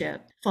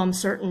ownership from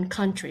certain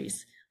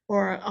countries,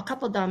 or a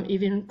couple of them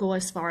even go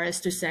as far as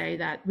to say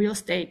that real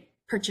estate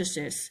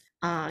purchases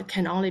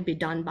can only be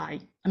done by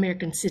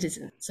American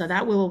citizens. So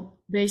that will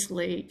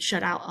basically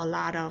shut out a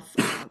lot of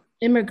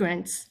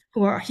immigrants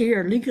who are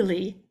here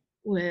legally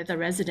with a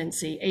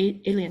residency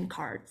alien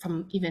card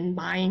from even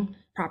buying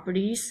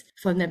properties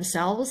for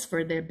themselves,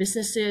 for their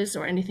businesses,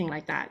 or anything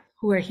like that,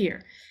 who are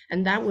here.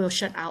 And that will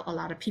shut out a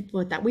lot of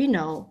people that we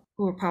know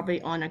who are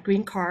probably on a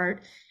green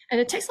card And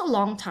it takes a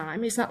long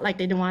time. It's not like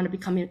they don't want to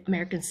become an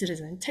American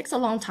citizen. It takes a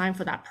long time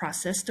for that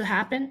process to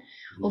happen,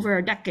 over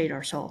a decade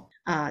or so,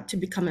 to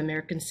become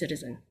American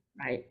citizen.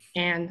 Right.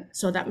 And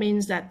so that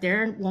means that they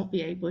won't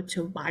be able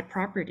to buy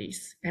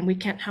properties, and we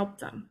can't help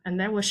them. And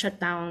that will shut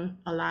down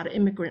a lot of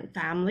immigrant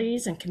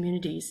families and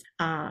communities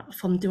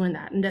from doing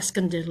that. And that's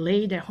going to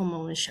delay their home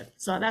ownership.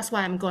 So that's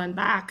why I'm going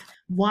back,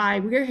 why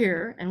we're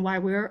here and why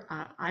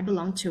I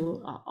belong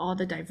to all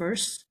the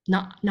diverse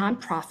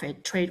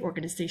nonprofit trade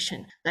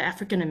organization, the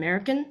African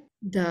American,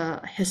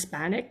 the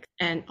Hispanic,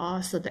 and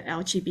also the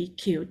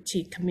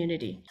LGBTQ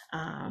community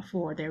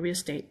for their real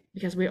estate,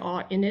 because we're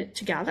all in it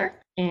together.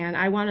 And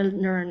I want to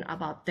learn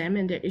about them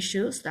and their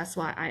issues. That's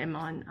why I am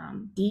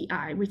on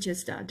DI, which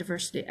is the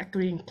Diversity,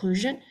 Equity,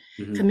 Inclusion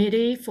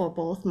Committee for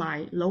both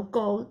my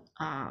local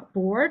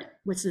board,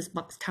 which is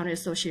Bucks County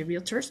Associated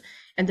Realtors,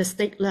 and the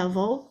state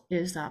level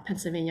is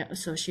Pennsylvania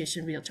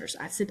Association Realtors.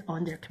 I sit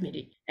on their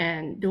committee.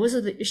 And those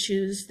are the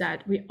issues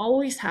that we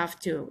always have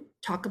to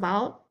talk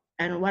about.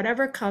 And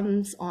whatever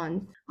comes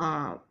on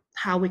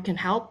how we can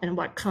help and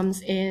what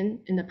comes in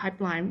the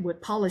pipeline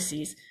with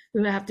policies, we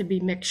will have to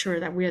make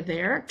sure that we're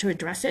there to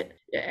address it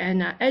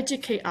and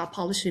educate our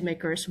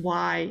policymakers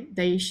why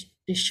they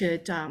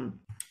should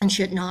and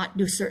should not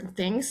do certain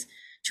things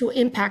to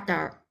impact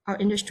our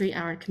industry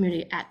and our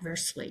community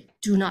adversely.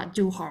 Do not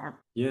do harm.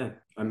 Yeah,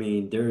 I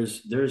mean,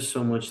 there's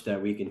so much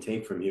that we can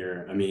take from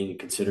here. I mean,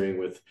 considering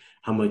with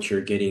how much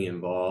you're getting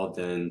involved,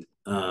 and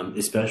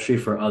especially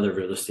for other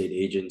real estate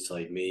agents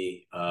like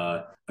me,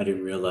 I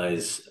didn't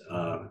realize,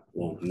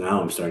 well,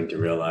 now I'm starting to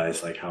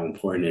realize like how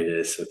important it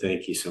is. So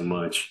thank you so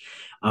much.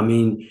 I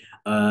mean,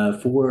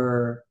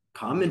 for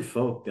common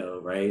folk though,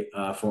 right?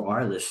 For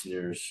our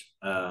listeners,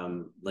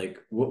 like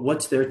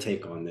what's their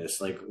take on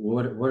this? Like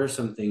what are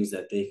some things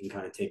that they can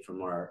kind of take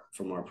from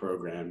our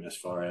program as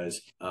far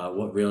as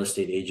what real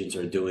estate agents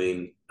are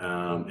doing,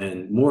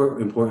 and more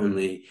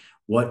importantly,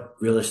 what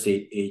real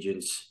estate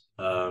agents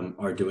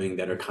are doing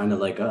that are kind of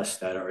like us,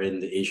 that are in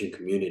the Asian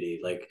community?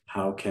 Like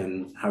how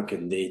can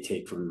they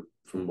take from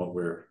what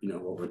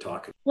we're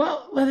talking?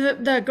 Well,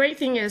 the great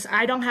thing is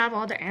I don't have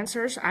all the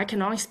answers. I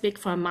can only speak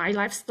from my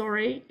life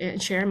story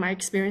and share my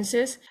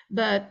experiences.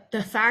 But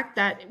the fact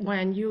that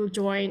when you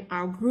join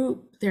our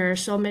group, there are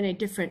so many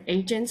different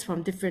agents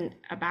from different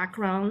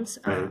backgrounds.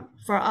 Right.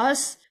 For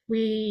us,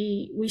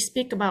 we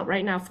speak about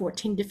right now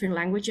 14 different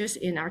languages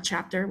in our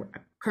chapter.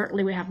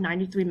 Currently, we have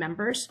 93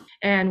 members,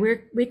 and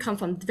we come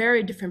from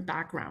very different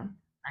backgrounds.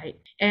 Right.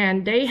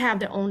 And they have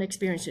their own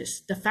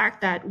experiences. The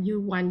fact that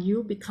when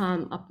you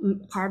become a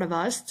part of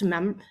us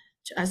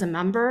as a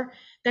member,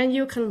 then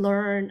you can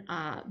learn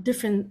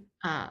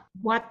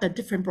what the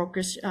different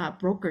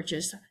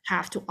brokerages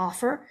have to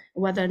offer,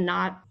 whether or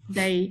not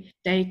they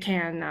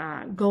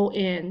can go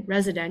in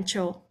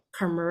residential,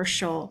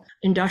 commercial,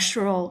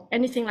 industrial,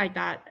 anything like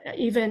that,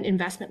 even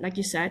investment, like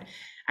you said.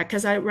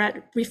 Because I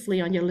read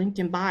briefly on your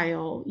LinkedIn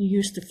bio, you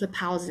used to flip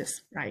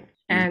houses, right?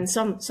 And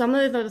some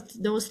of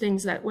those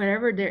things that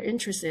wherever their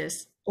interest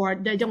is, or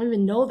they don't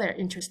even know they're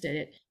interested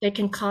in, they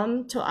can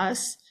come to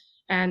us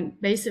and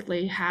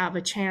basically have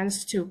a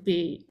chance to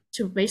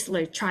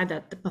basically try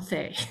the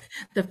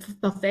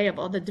buffet of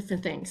all the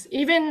different things.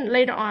 Even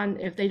later on,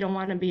 if they don't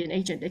want to be an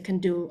agent, they can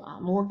do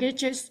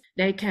mortgages.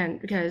 They can,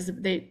 because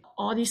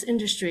all these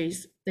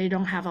industries, they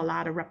don't have a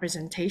lot of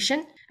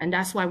representation. And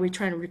that's why we're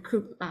trying to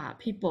recruit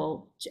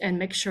people and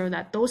make sure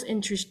that those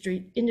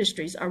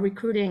industries are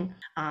recruiting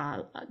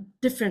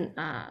different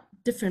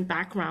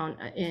background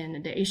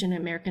in the Asian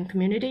American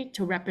community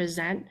to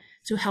represent,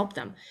 to help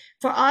them.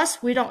 For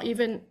us, we don't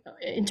even,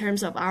 in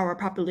terms of our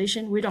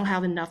population, we don't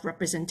have enough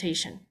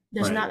representation.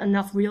 There's not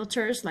enough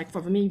realtors, like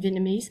for me,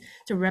 Vietnamese,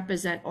 to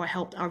represent or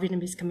help our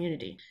Vietnamese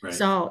community. Right.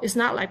 So it's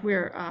not like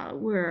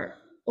we're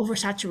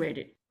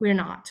oversaturated. We're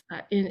not,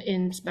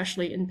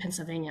 especially in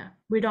Pennsylvania.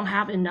 We don't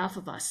have enough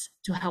of us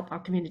to help our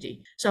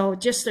community. So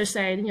just to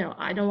say,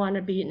 I don't want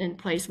to be in a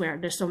place where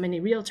there's so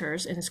many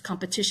realtors and it's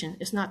competition.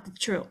 It's not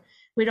true.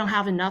 We don't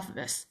have enough of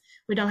us.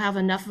 We don't have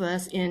enough of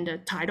us in the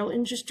title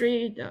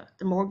industry,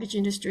 the mortgage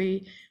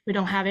industry. We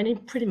don't have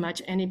pretty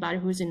much anybody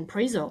who's in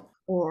appraisal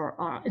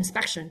or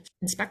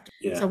inspector.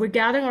 Yeah. So we're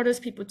gathering all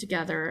those people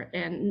together,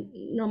 and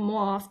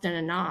more often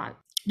than not,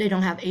 they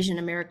don't have Asian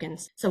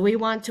Americans. So we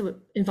want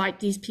to invite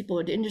these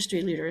people, the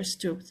industry leaders,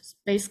 to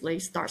basically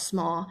start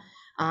small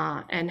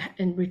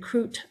and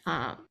recruit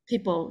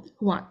people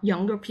who want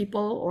younger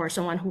people or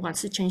someone who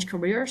wants to change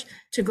careers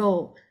to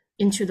go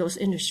into those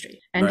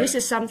industries. And This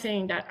is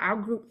something that our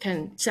group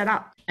can set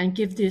up and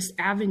give this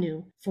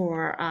avenue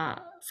for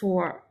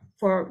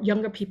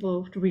younger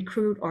people to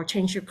recruit or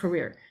change your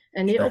career.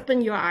 And it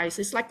opened your eyes.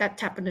 It's like that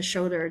tap on the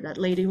shoulder, that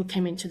lady who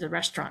came into the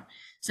restaurant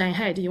saying,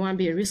 hey, do you want to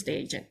be a real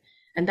estate agent?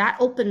 And that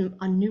opened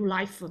a new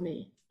life for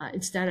me,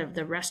 instead of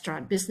the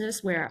restaurant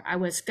business where I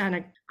was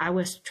trying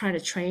to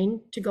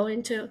train to go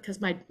into,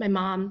 because my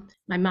mom,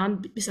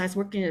 besides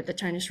working at the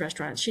Chinese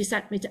restaurant, she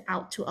sent me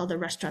out to other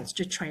restaurants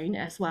to train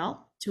as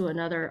well. to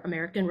another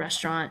American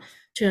restaurant,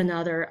 to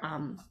another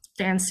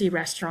fancy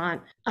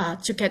restaurant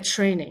to get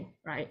training,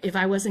 right? If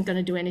I wasn't going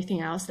to do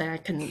anything else, then I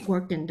can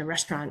work in the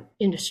restaurant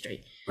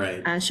industry.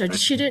 Right. And so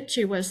she did.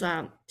 She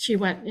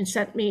went and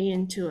sent me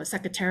into a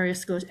secretarial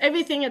schools.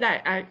 Everything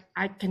that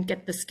I can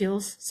get the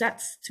skills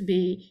sets to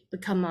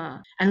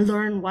become and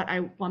learn what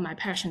my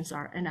passions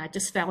are. And I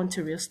just fell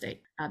into real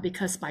estate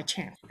because by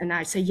chance, and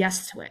I say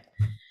yes to it.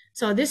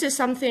 So this is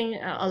something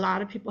a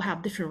lot of people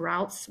have different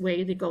routes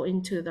way they go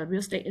into the real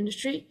estate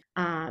industry.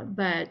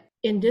 But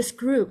in this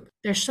group,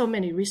 there's so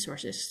many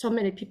resources, so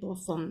many people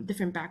from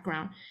different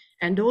background.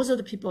 And those are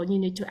the people you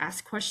need to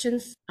ask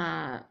questions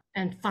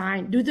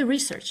and do the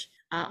research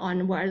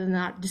on whether or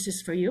not this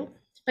is for you.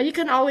 But you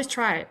can always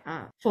try it.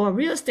 For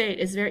real estate,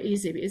 it's very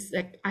easy. It's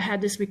like I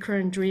had this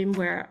recurrent dream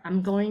where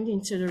I'm going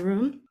into the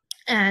room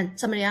and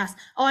somebody asked,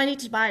 "Oh, I need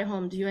to buy a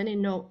home. Do you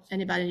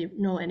anybody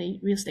know any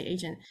real estate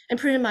agent?" And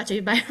pretty much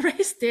everybody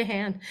raised their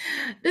hand.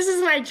 This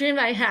is my dream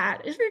I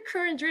had. It's a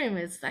recurrent dream.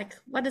 It's like,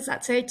 what does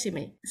that say to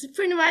me? It's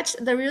pretty much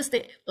the real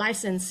estate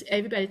license.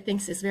 Everybody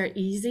thinks it's very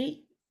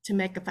easy to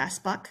make a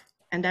fast buck,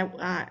 and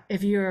that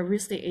if you're a real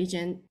estate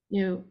agent,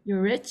 you're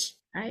rich,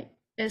 right?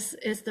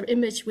 It's the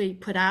image we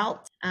put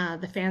out,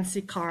 the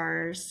fancy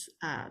cars,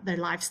 their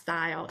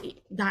lifestyle,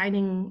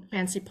 dining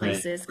fancy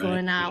places,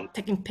 going out,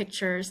 taking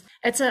pictures.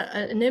 It's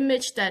an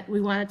image that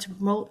we wanted to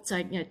promote,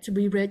 like, to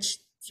be rich,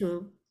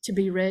 to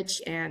be rich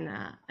and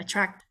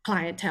attract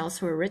clienteles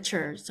who are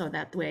richer, so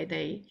that way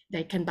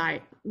they can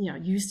buy,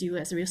 use you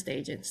as a real estate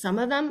agent. Some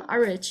of them are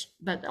rich,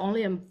 but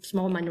only a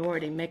small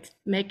minority can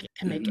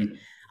make it.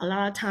 A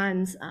lot of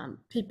times,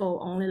 people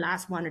only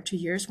last 1 or 2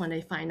 years when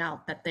they find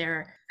out that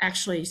they're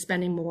actually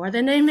spending more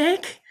than they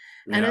make.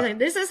 Yeah. And they're like,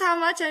 this is how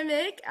much I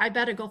make. I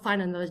better go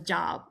find another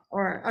job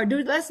or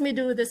let me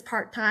do this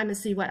part-time and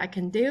see what I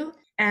can do.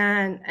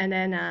 And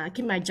then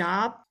keep my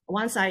job.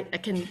 Once I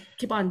can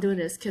keep on doing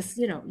this, because,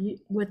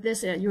 with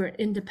this, you're an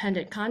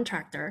independent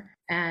contractor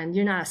and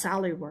you're not a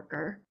salary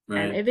worker.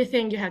 Right. And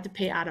everything you have to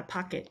pay out of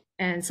pocket.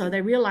 And so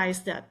they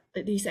realize that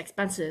these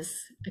expenses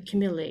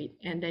accumulate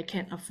and they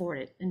can't afford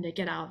it and they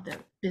get out of the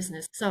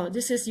business. So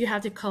you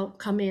have to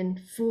come in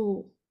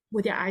full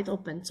with your eyes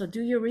open. So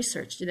do your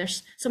research.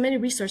 There's so many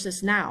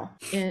resources now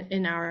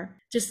in our,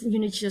 you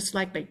need just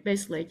like,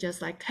 basically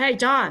just like, hey,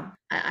 John,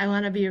 I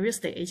want to be a real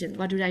estate agent.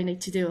 What do I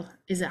need to do?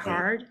 Is it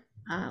hard?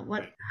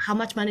 How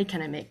much money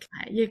can I make?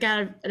 You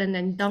gotta, and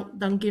then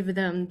don't give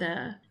them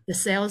the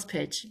sales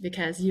pitch,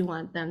 because you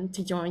want them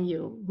to join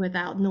you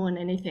without knowing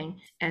anything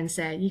and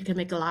say you can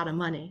make a lot of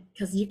money,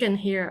 because you can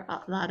hear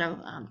a lot of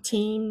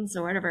teams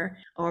or whatever,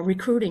 or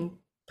recruiting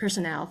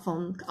personnel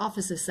from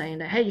offices saying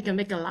that, hey, you can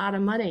make a lot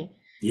of money.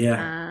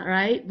 Yeah.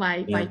 Right.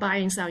 By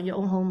buying and selling your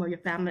own home or your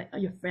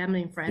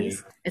family and friends.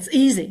 Yeah. It's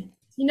easy.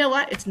 You know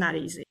what? It's not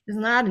easy. It's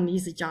not an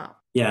easy job.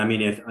 Yeah. I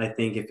mean, if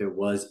it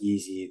was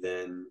easy,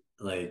 then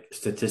like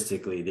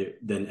statistically,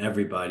 then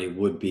everybody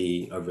would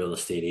be a real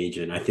estate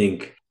agent. I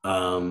think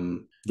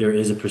there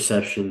is a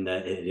perception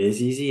that it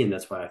is easy, and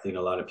that's why I think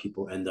a lot of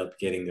people end up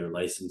getting their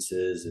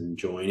licenses and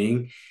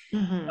joining.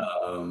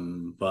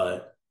 Mm-hmm.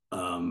 But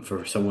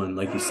for someone,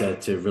 like you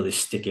said, to really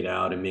stick it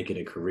out and make it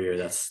a career,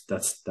 that's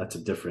a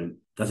different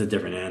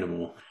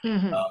animal.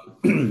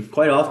 Mm-hmm.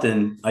 Quite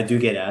often I do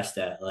get asked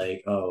that,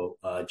 like,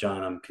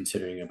 John, I'm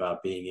considering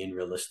about being in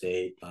real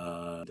estate.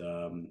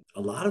 A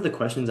lot of the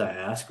questions that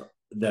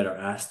are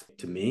asked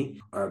to me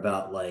are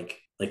about like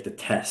the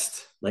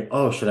test, like,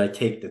 oh, should I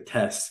take the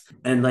test?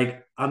 And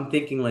like, I'm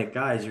thinking, like,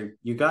 guys,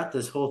 you got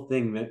this whole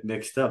thing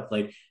mixed up.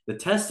 Like, the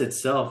test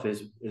itself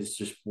is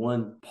just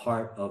one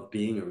part of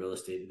being a real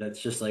estate.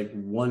 That's just like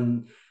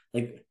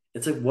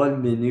it's like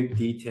one minute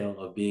detail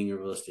of being a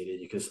real estate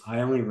agent, because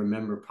I only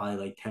remember probably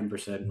like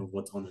 10% of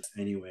what's on this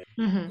anyway.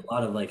 Mm-hmm. A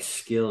lot of like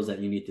skills that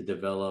you need to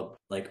develop,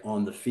 like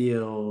on the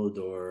field,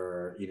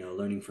 or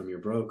learning from your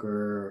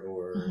broker,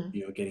 or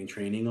mm-hmm. Getting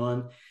training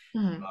on.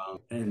 Mm-hmm.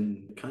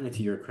 And kind of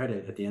to your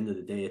credit, at the end of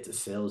the day, it's a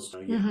sales.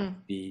 Mm-hmm.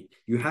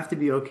 You have to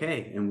be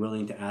okay and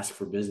willing to ask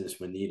for business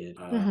when needed.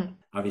 Mm-hmm.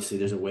 Obviously,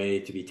 there's a way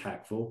to be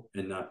tactful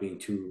and not being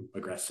too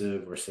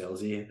aggressive or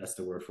salesy. That's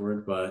the word for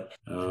it. But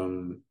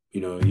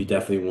you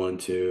definitely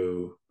want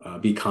to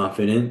be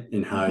confident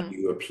in how mm-hmm.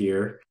 you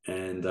appear,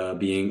 and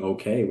being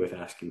okay with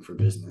asking for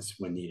business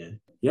when needed.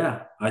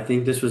 Yeah, I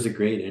think this was a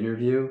great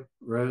interview,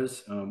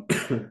 Rose.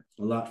 A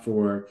lot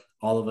for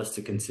all of us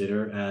to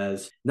consider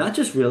as not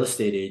just real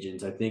estate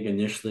agents. I think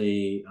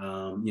initially,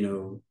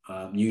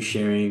 you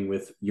sharing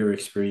with your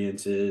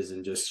experiences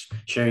and just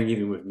sharing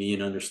even with me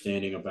and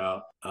understanding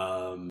about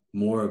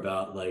more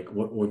about like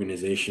what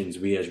organizations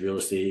we as real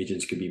estate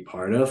agents could be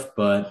part of,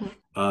 but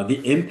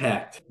the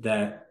impact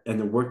and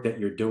the work that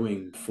you're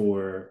doing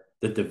for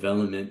the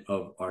development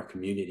of our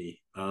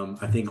community.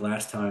 I think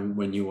last time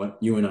when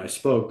you and I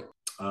spoke,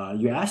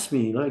 you asked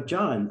me, like,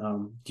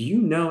 John, do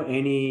you know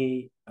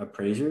any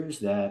appraisers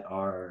that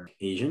are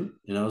Asian.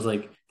 And I was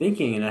like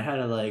thinking, and I had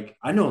to like,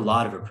 I know a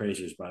lot of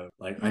appraisers, by the way.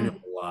 Like I know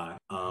a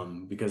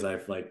lot, because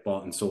I've like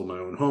bought and sold my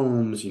own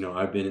homes.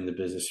 I've been in the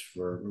business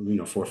for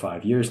 4 or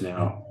 5 years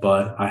now,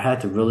 but I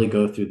had to really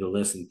go through the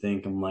list and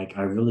think. I'm like,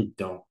 I really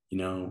don't.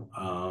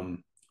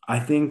 I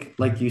think,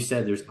 like you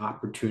said, there's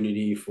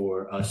opportunity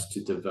for us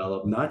to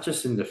develop, not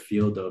just in the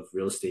field of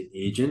real estate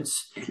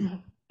agents,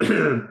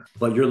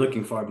 but you're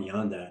looking far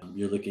beyond that.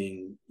 You're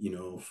looking,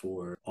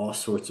 for all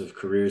sorts of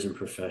careers and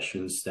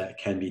professions that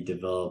can be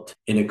developed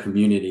in a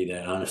community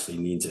that honestly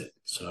needs it.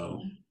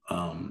 So,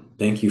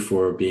 thank you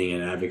for being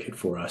an advocate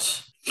for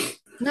us.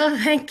 No,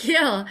 thank you.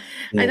 I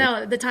Yeah.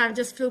 know the time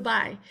just flew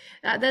by.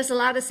 There's a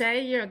lot to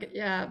say,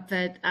 yeah,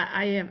 but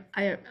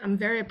I'm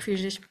very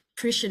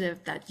appreciative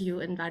that you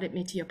invited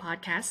me to your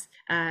podcast.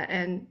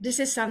 And this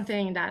is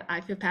something that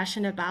I feel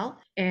passionate about.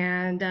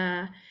 And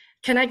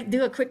can I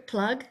do a quick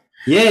plug?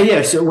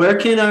 Yeah. So where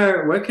can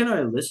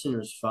our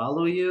listeners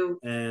follow you?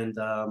 And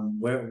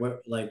where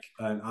like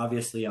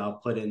obviously I'll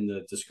put in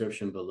the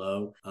description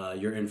below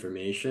your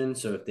information.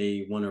 So if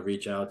they want to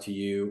reach out to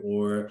you,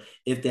 or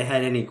if they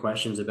had any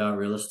questions about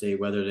real estate,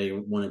 whether they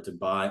wanted to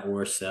buy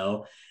or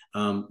sell,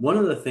 one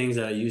of the things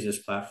that I use this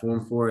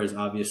platform for is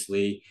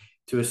obviously,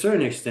 to a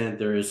certain extent,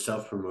 there is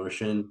self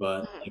promotion,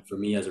 but like for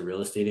me as a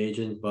real estate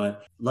agent,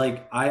 but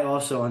like I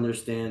also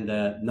understand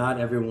that not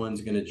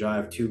everyone's going to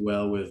drive too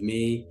well with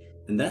me,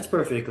 and that's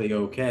perfectly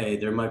okay.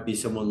 There might be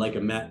someone like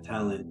a Matt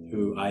Talent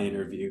who I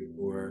interviewed,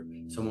 or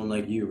someone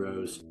like you,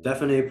 Rose.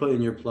 Definitely put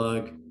in your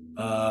plug.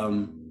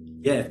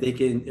 Yeah, if they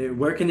can,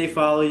 where can they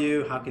follow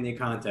you? How can they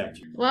contact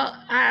you? Well,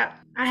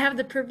 I have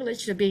the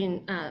privilege of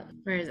being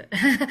where is it?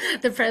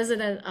 The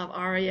president of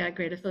ARIA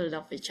Greater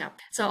Philadelphia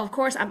chapter. So of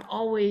course, I'm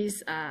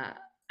always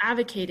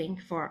advocating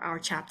for our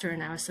chapter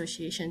and our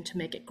association to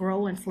make it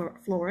grow and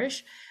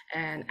flourish,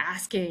 and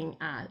asking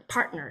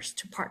partners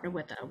to partner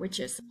with us,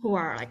 which is who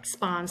are like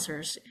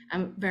sponsors.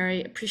 I'm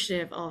very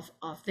appreciative of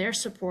their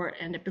support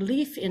and the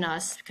belief in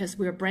us, because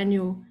we're a brand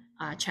new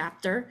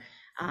chapter.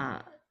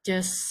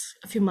 Just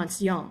a few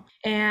months young,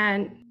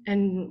 and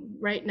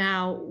right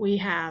now we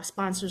have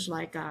sponsors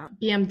like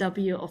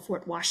BMW of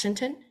Fort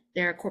Washington.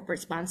 They're corporate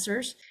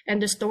sponsors,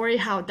 and the story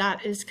how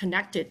that is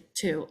connected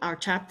to our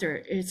chapter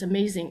is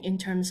amazing in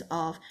terms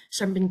of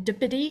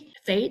serendipity,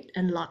 fate,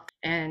 and luck.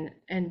 And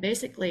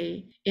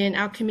basically in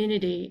our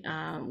community,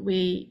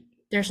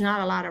 there's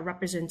not a lot of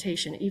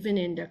representation, even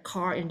in the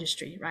car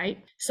industry,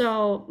 right?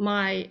 So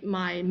my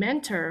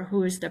mentor,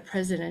 who is the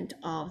president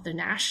of the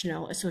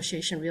National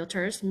Association of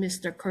Realtors,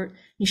 Mr. Kurt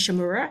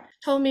Nishimura,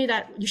 told me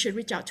that you should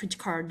reach out to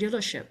car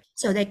dealership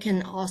so they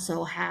can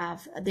also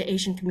have the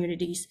Asian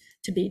communities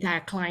to be their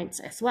clients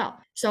as well.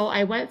 So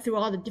I went through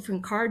all the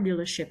different car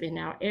dealership in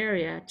our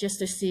area just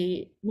to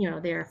see,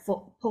 their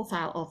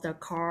profile of the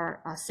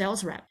car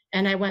sales rep.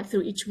 And I went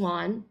through each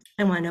one.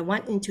 And when I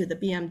went into the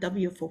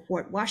BMW for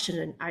Fort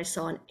Washington, I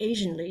saw an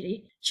Asian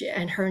lady,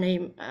 and her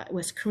name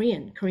was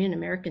Korean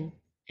American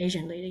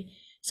Asian lady.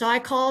 So I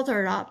called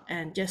her up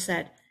and just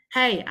said,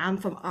 "Hey, I'm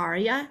from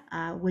ARIA.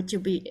 Would you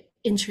be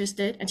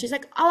interested?" And she's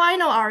like, "Oh, I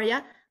know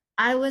ARIA.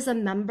 I was a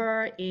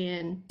member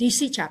in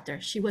DC chapter."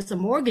 She was a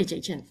mortgage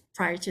agent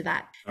prior to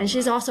that. And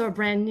she's also a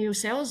brand new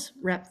sales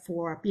rep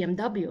for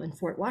BMW in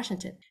Fort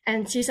Washington.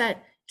 And she said,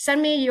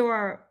 "Send me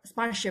your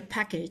sponsorship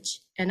package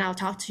and I'll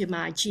talk to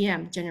my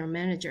GM, general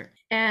manager."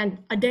 And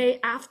a day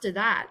after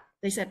that,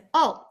 they said,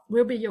 "Oh,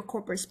 we'll be your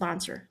corporate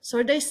sponsor."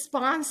 So they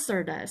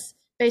sponsored us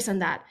based on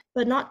that.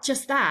 But not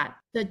just that.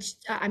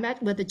 I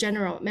met with the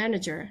general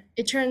manager.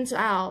 It turns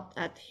out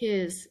that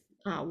his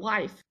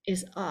wife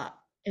is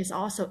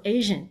also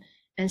Asian,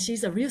 and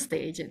she's a real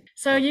estate agent.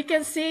 So you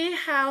can see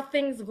how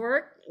things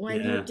work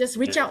when you just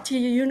reach out to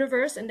your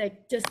universe and they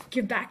just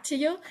give back to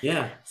you.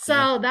 Yeah.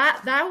 So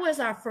that was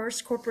our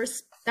first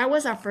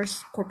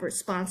corporate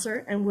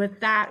sponsor, and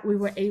with that we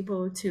were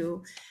able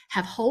to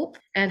have hope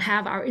and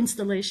have our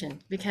installation,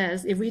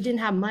 because if we didn't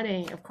have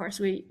money, of course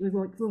we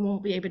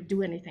won't be able to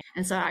do anything.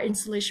 And so our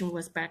installation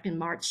was back in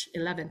March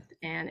 11th,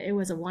 and it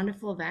was a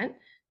wonderful event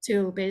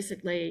to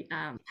basically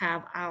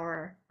have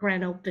our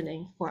grand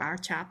opening for our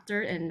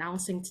chapter and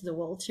announcing to the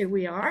world, here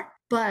we are.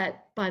 But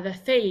by the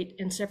fate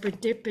and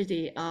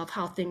serendipity of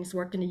how things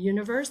work in the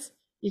universe,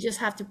 you just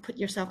have to put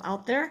yourself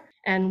out there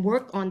and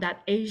work on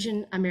that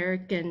Asian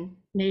American,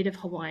 Native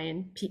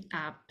Hawaiian,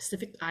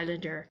 Pacific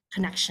Islander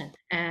connection.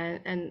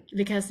 And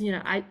because,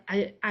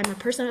 I'm a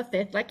person of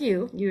faith like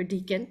you're a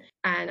deacon,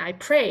 and I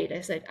prayed.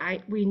 I said,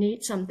 we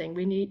need something.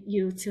 We need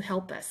you to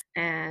help us.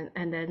 And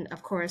then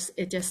of course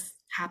it just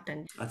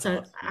happened. That's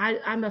so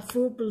awesome. I'm a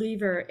full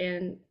believer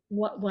in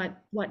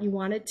what you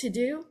wanted to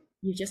do.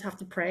 You just have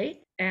to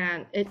pray,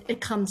 and it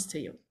comes to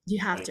you. You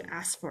have to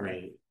ask for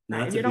it.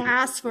 No, If you don't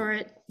ask for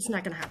it, it's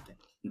not going to happen.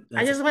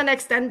 I just want to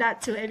extend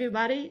that to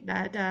everybody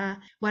that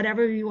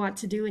whatever you want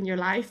to do in your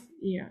life,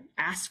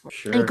 ask for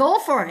it and go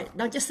for it.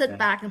 Don't just sit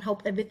back and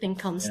hope everything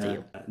comes to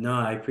you. No,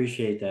 I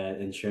appreciate that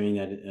and sharing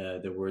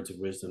that the words of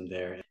wisdom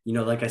there.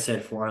 Like I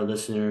said, for our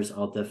listeners,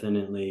 I'll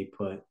definitely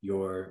put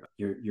your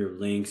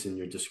links and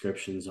your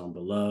descriptions on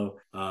below.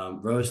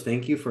 Rose,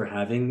 thank you for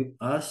having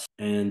us.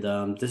 And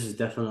this is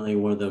definitely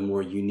one of the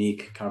more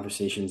unique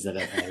conversations that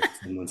I've had with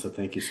someone. So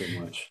thank you so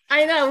much.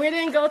 I know we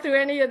didn't go through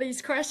any of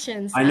these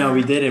questions. I know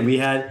we didn't.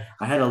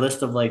 I had a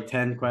list of like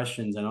 10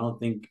 questions, and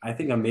I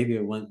think I maybe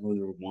went over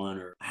one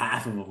or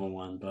half of them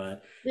one,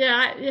 but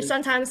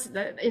sometimes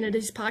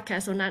these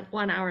podcasts are not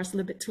 1 hour, is a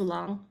little bit too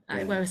long.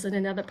 I was in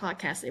another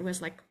podcast, it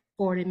was like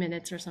 40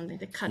 minutes or something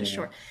to cut it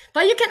short,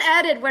 but you can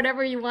edit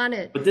whatever you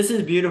wanted. But this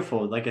is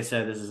beautiful. Like I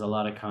said, this is a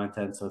lot of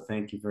content, so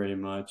thank you very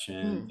much,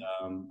 and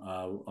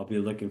I'll be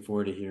looking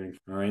forward to hearing.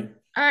 All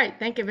right,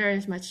 thank you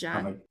very much,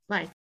 John.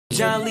 Bye.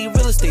 John Lee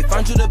Real Estate,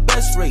 find you the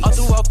best rate. All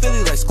throughout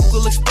Philly like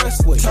Schuylkill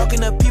Expressway. Talking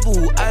to people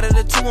who out of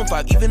the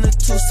 215, even the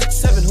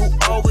 267, who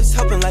always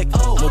helping like,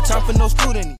 no time for no student.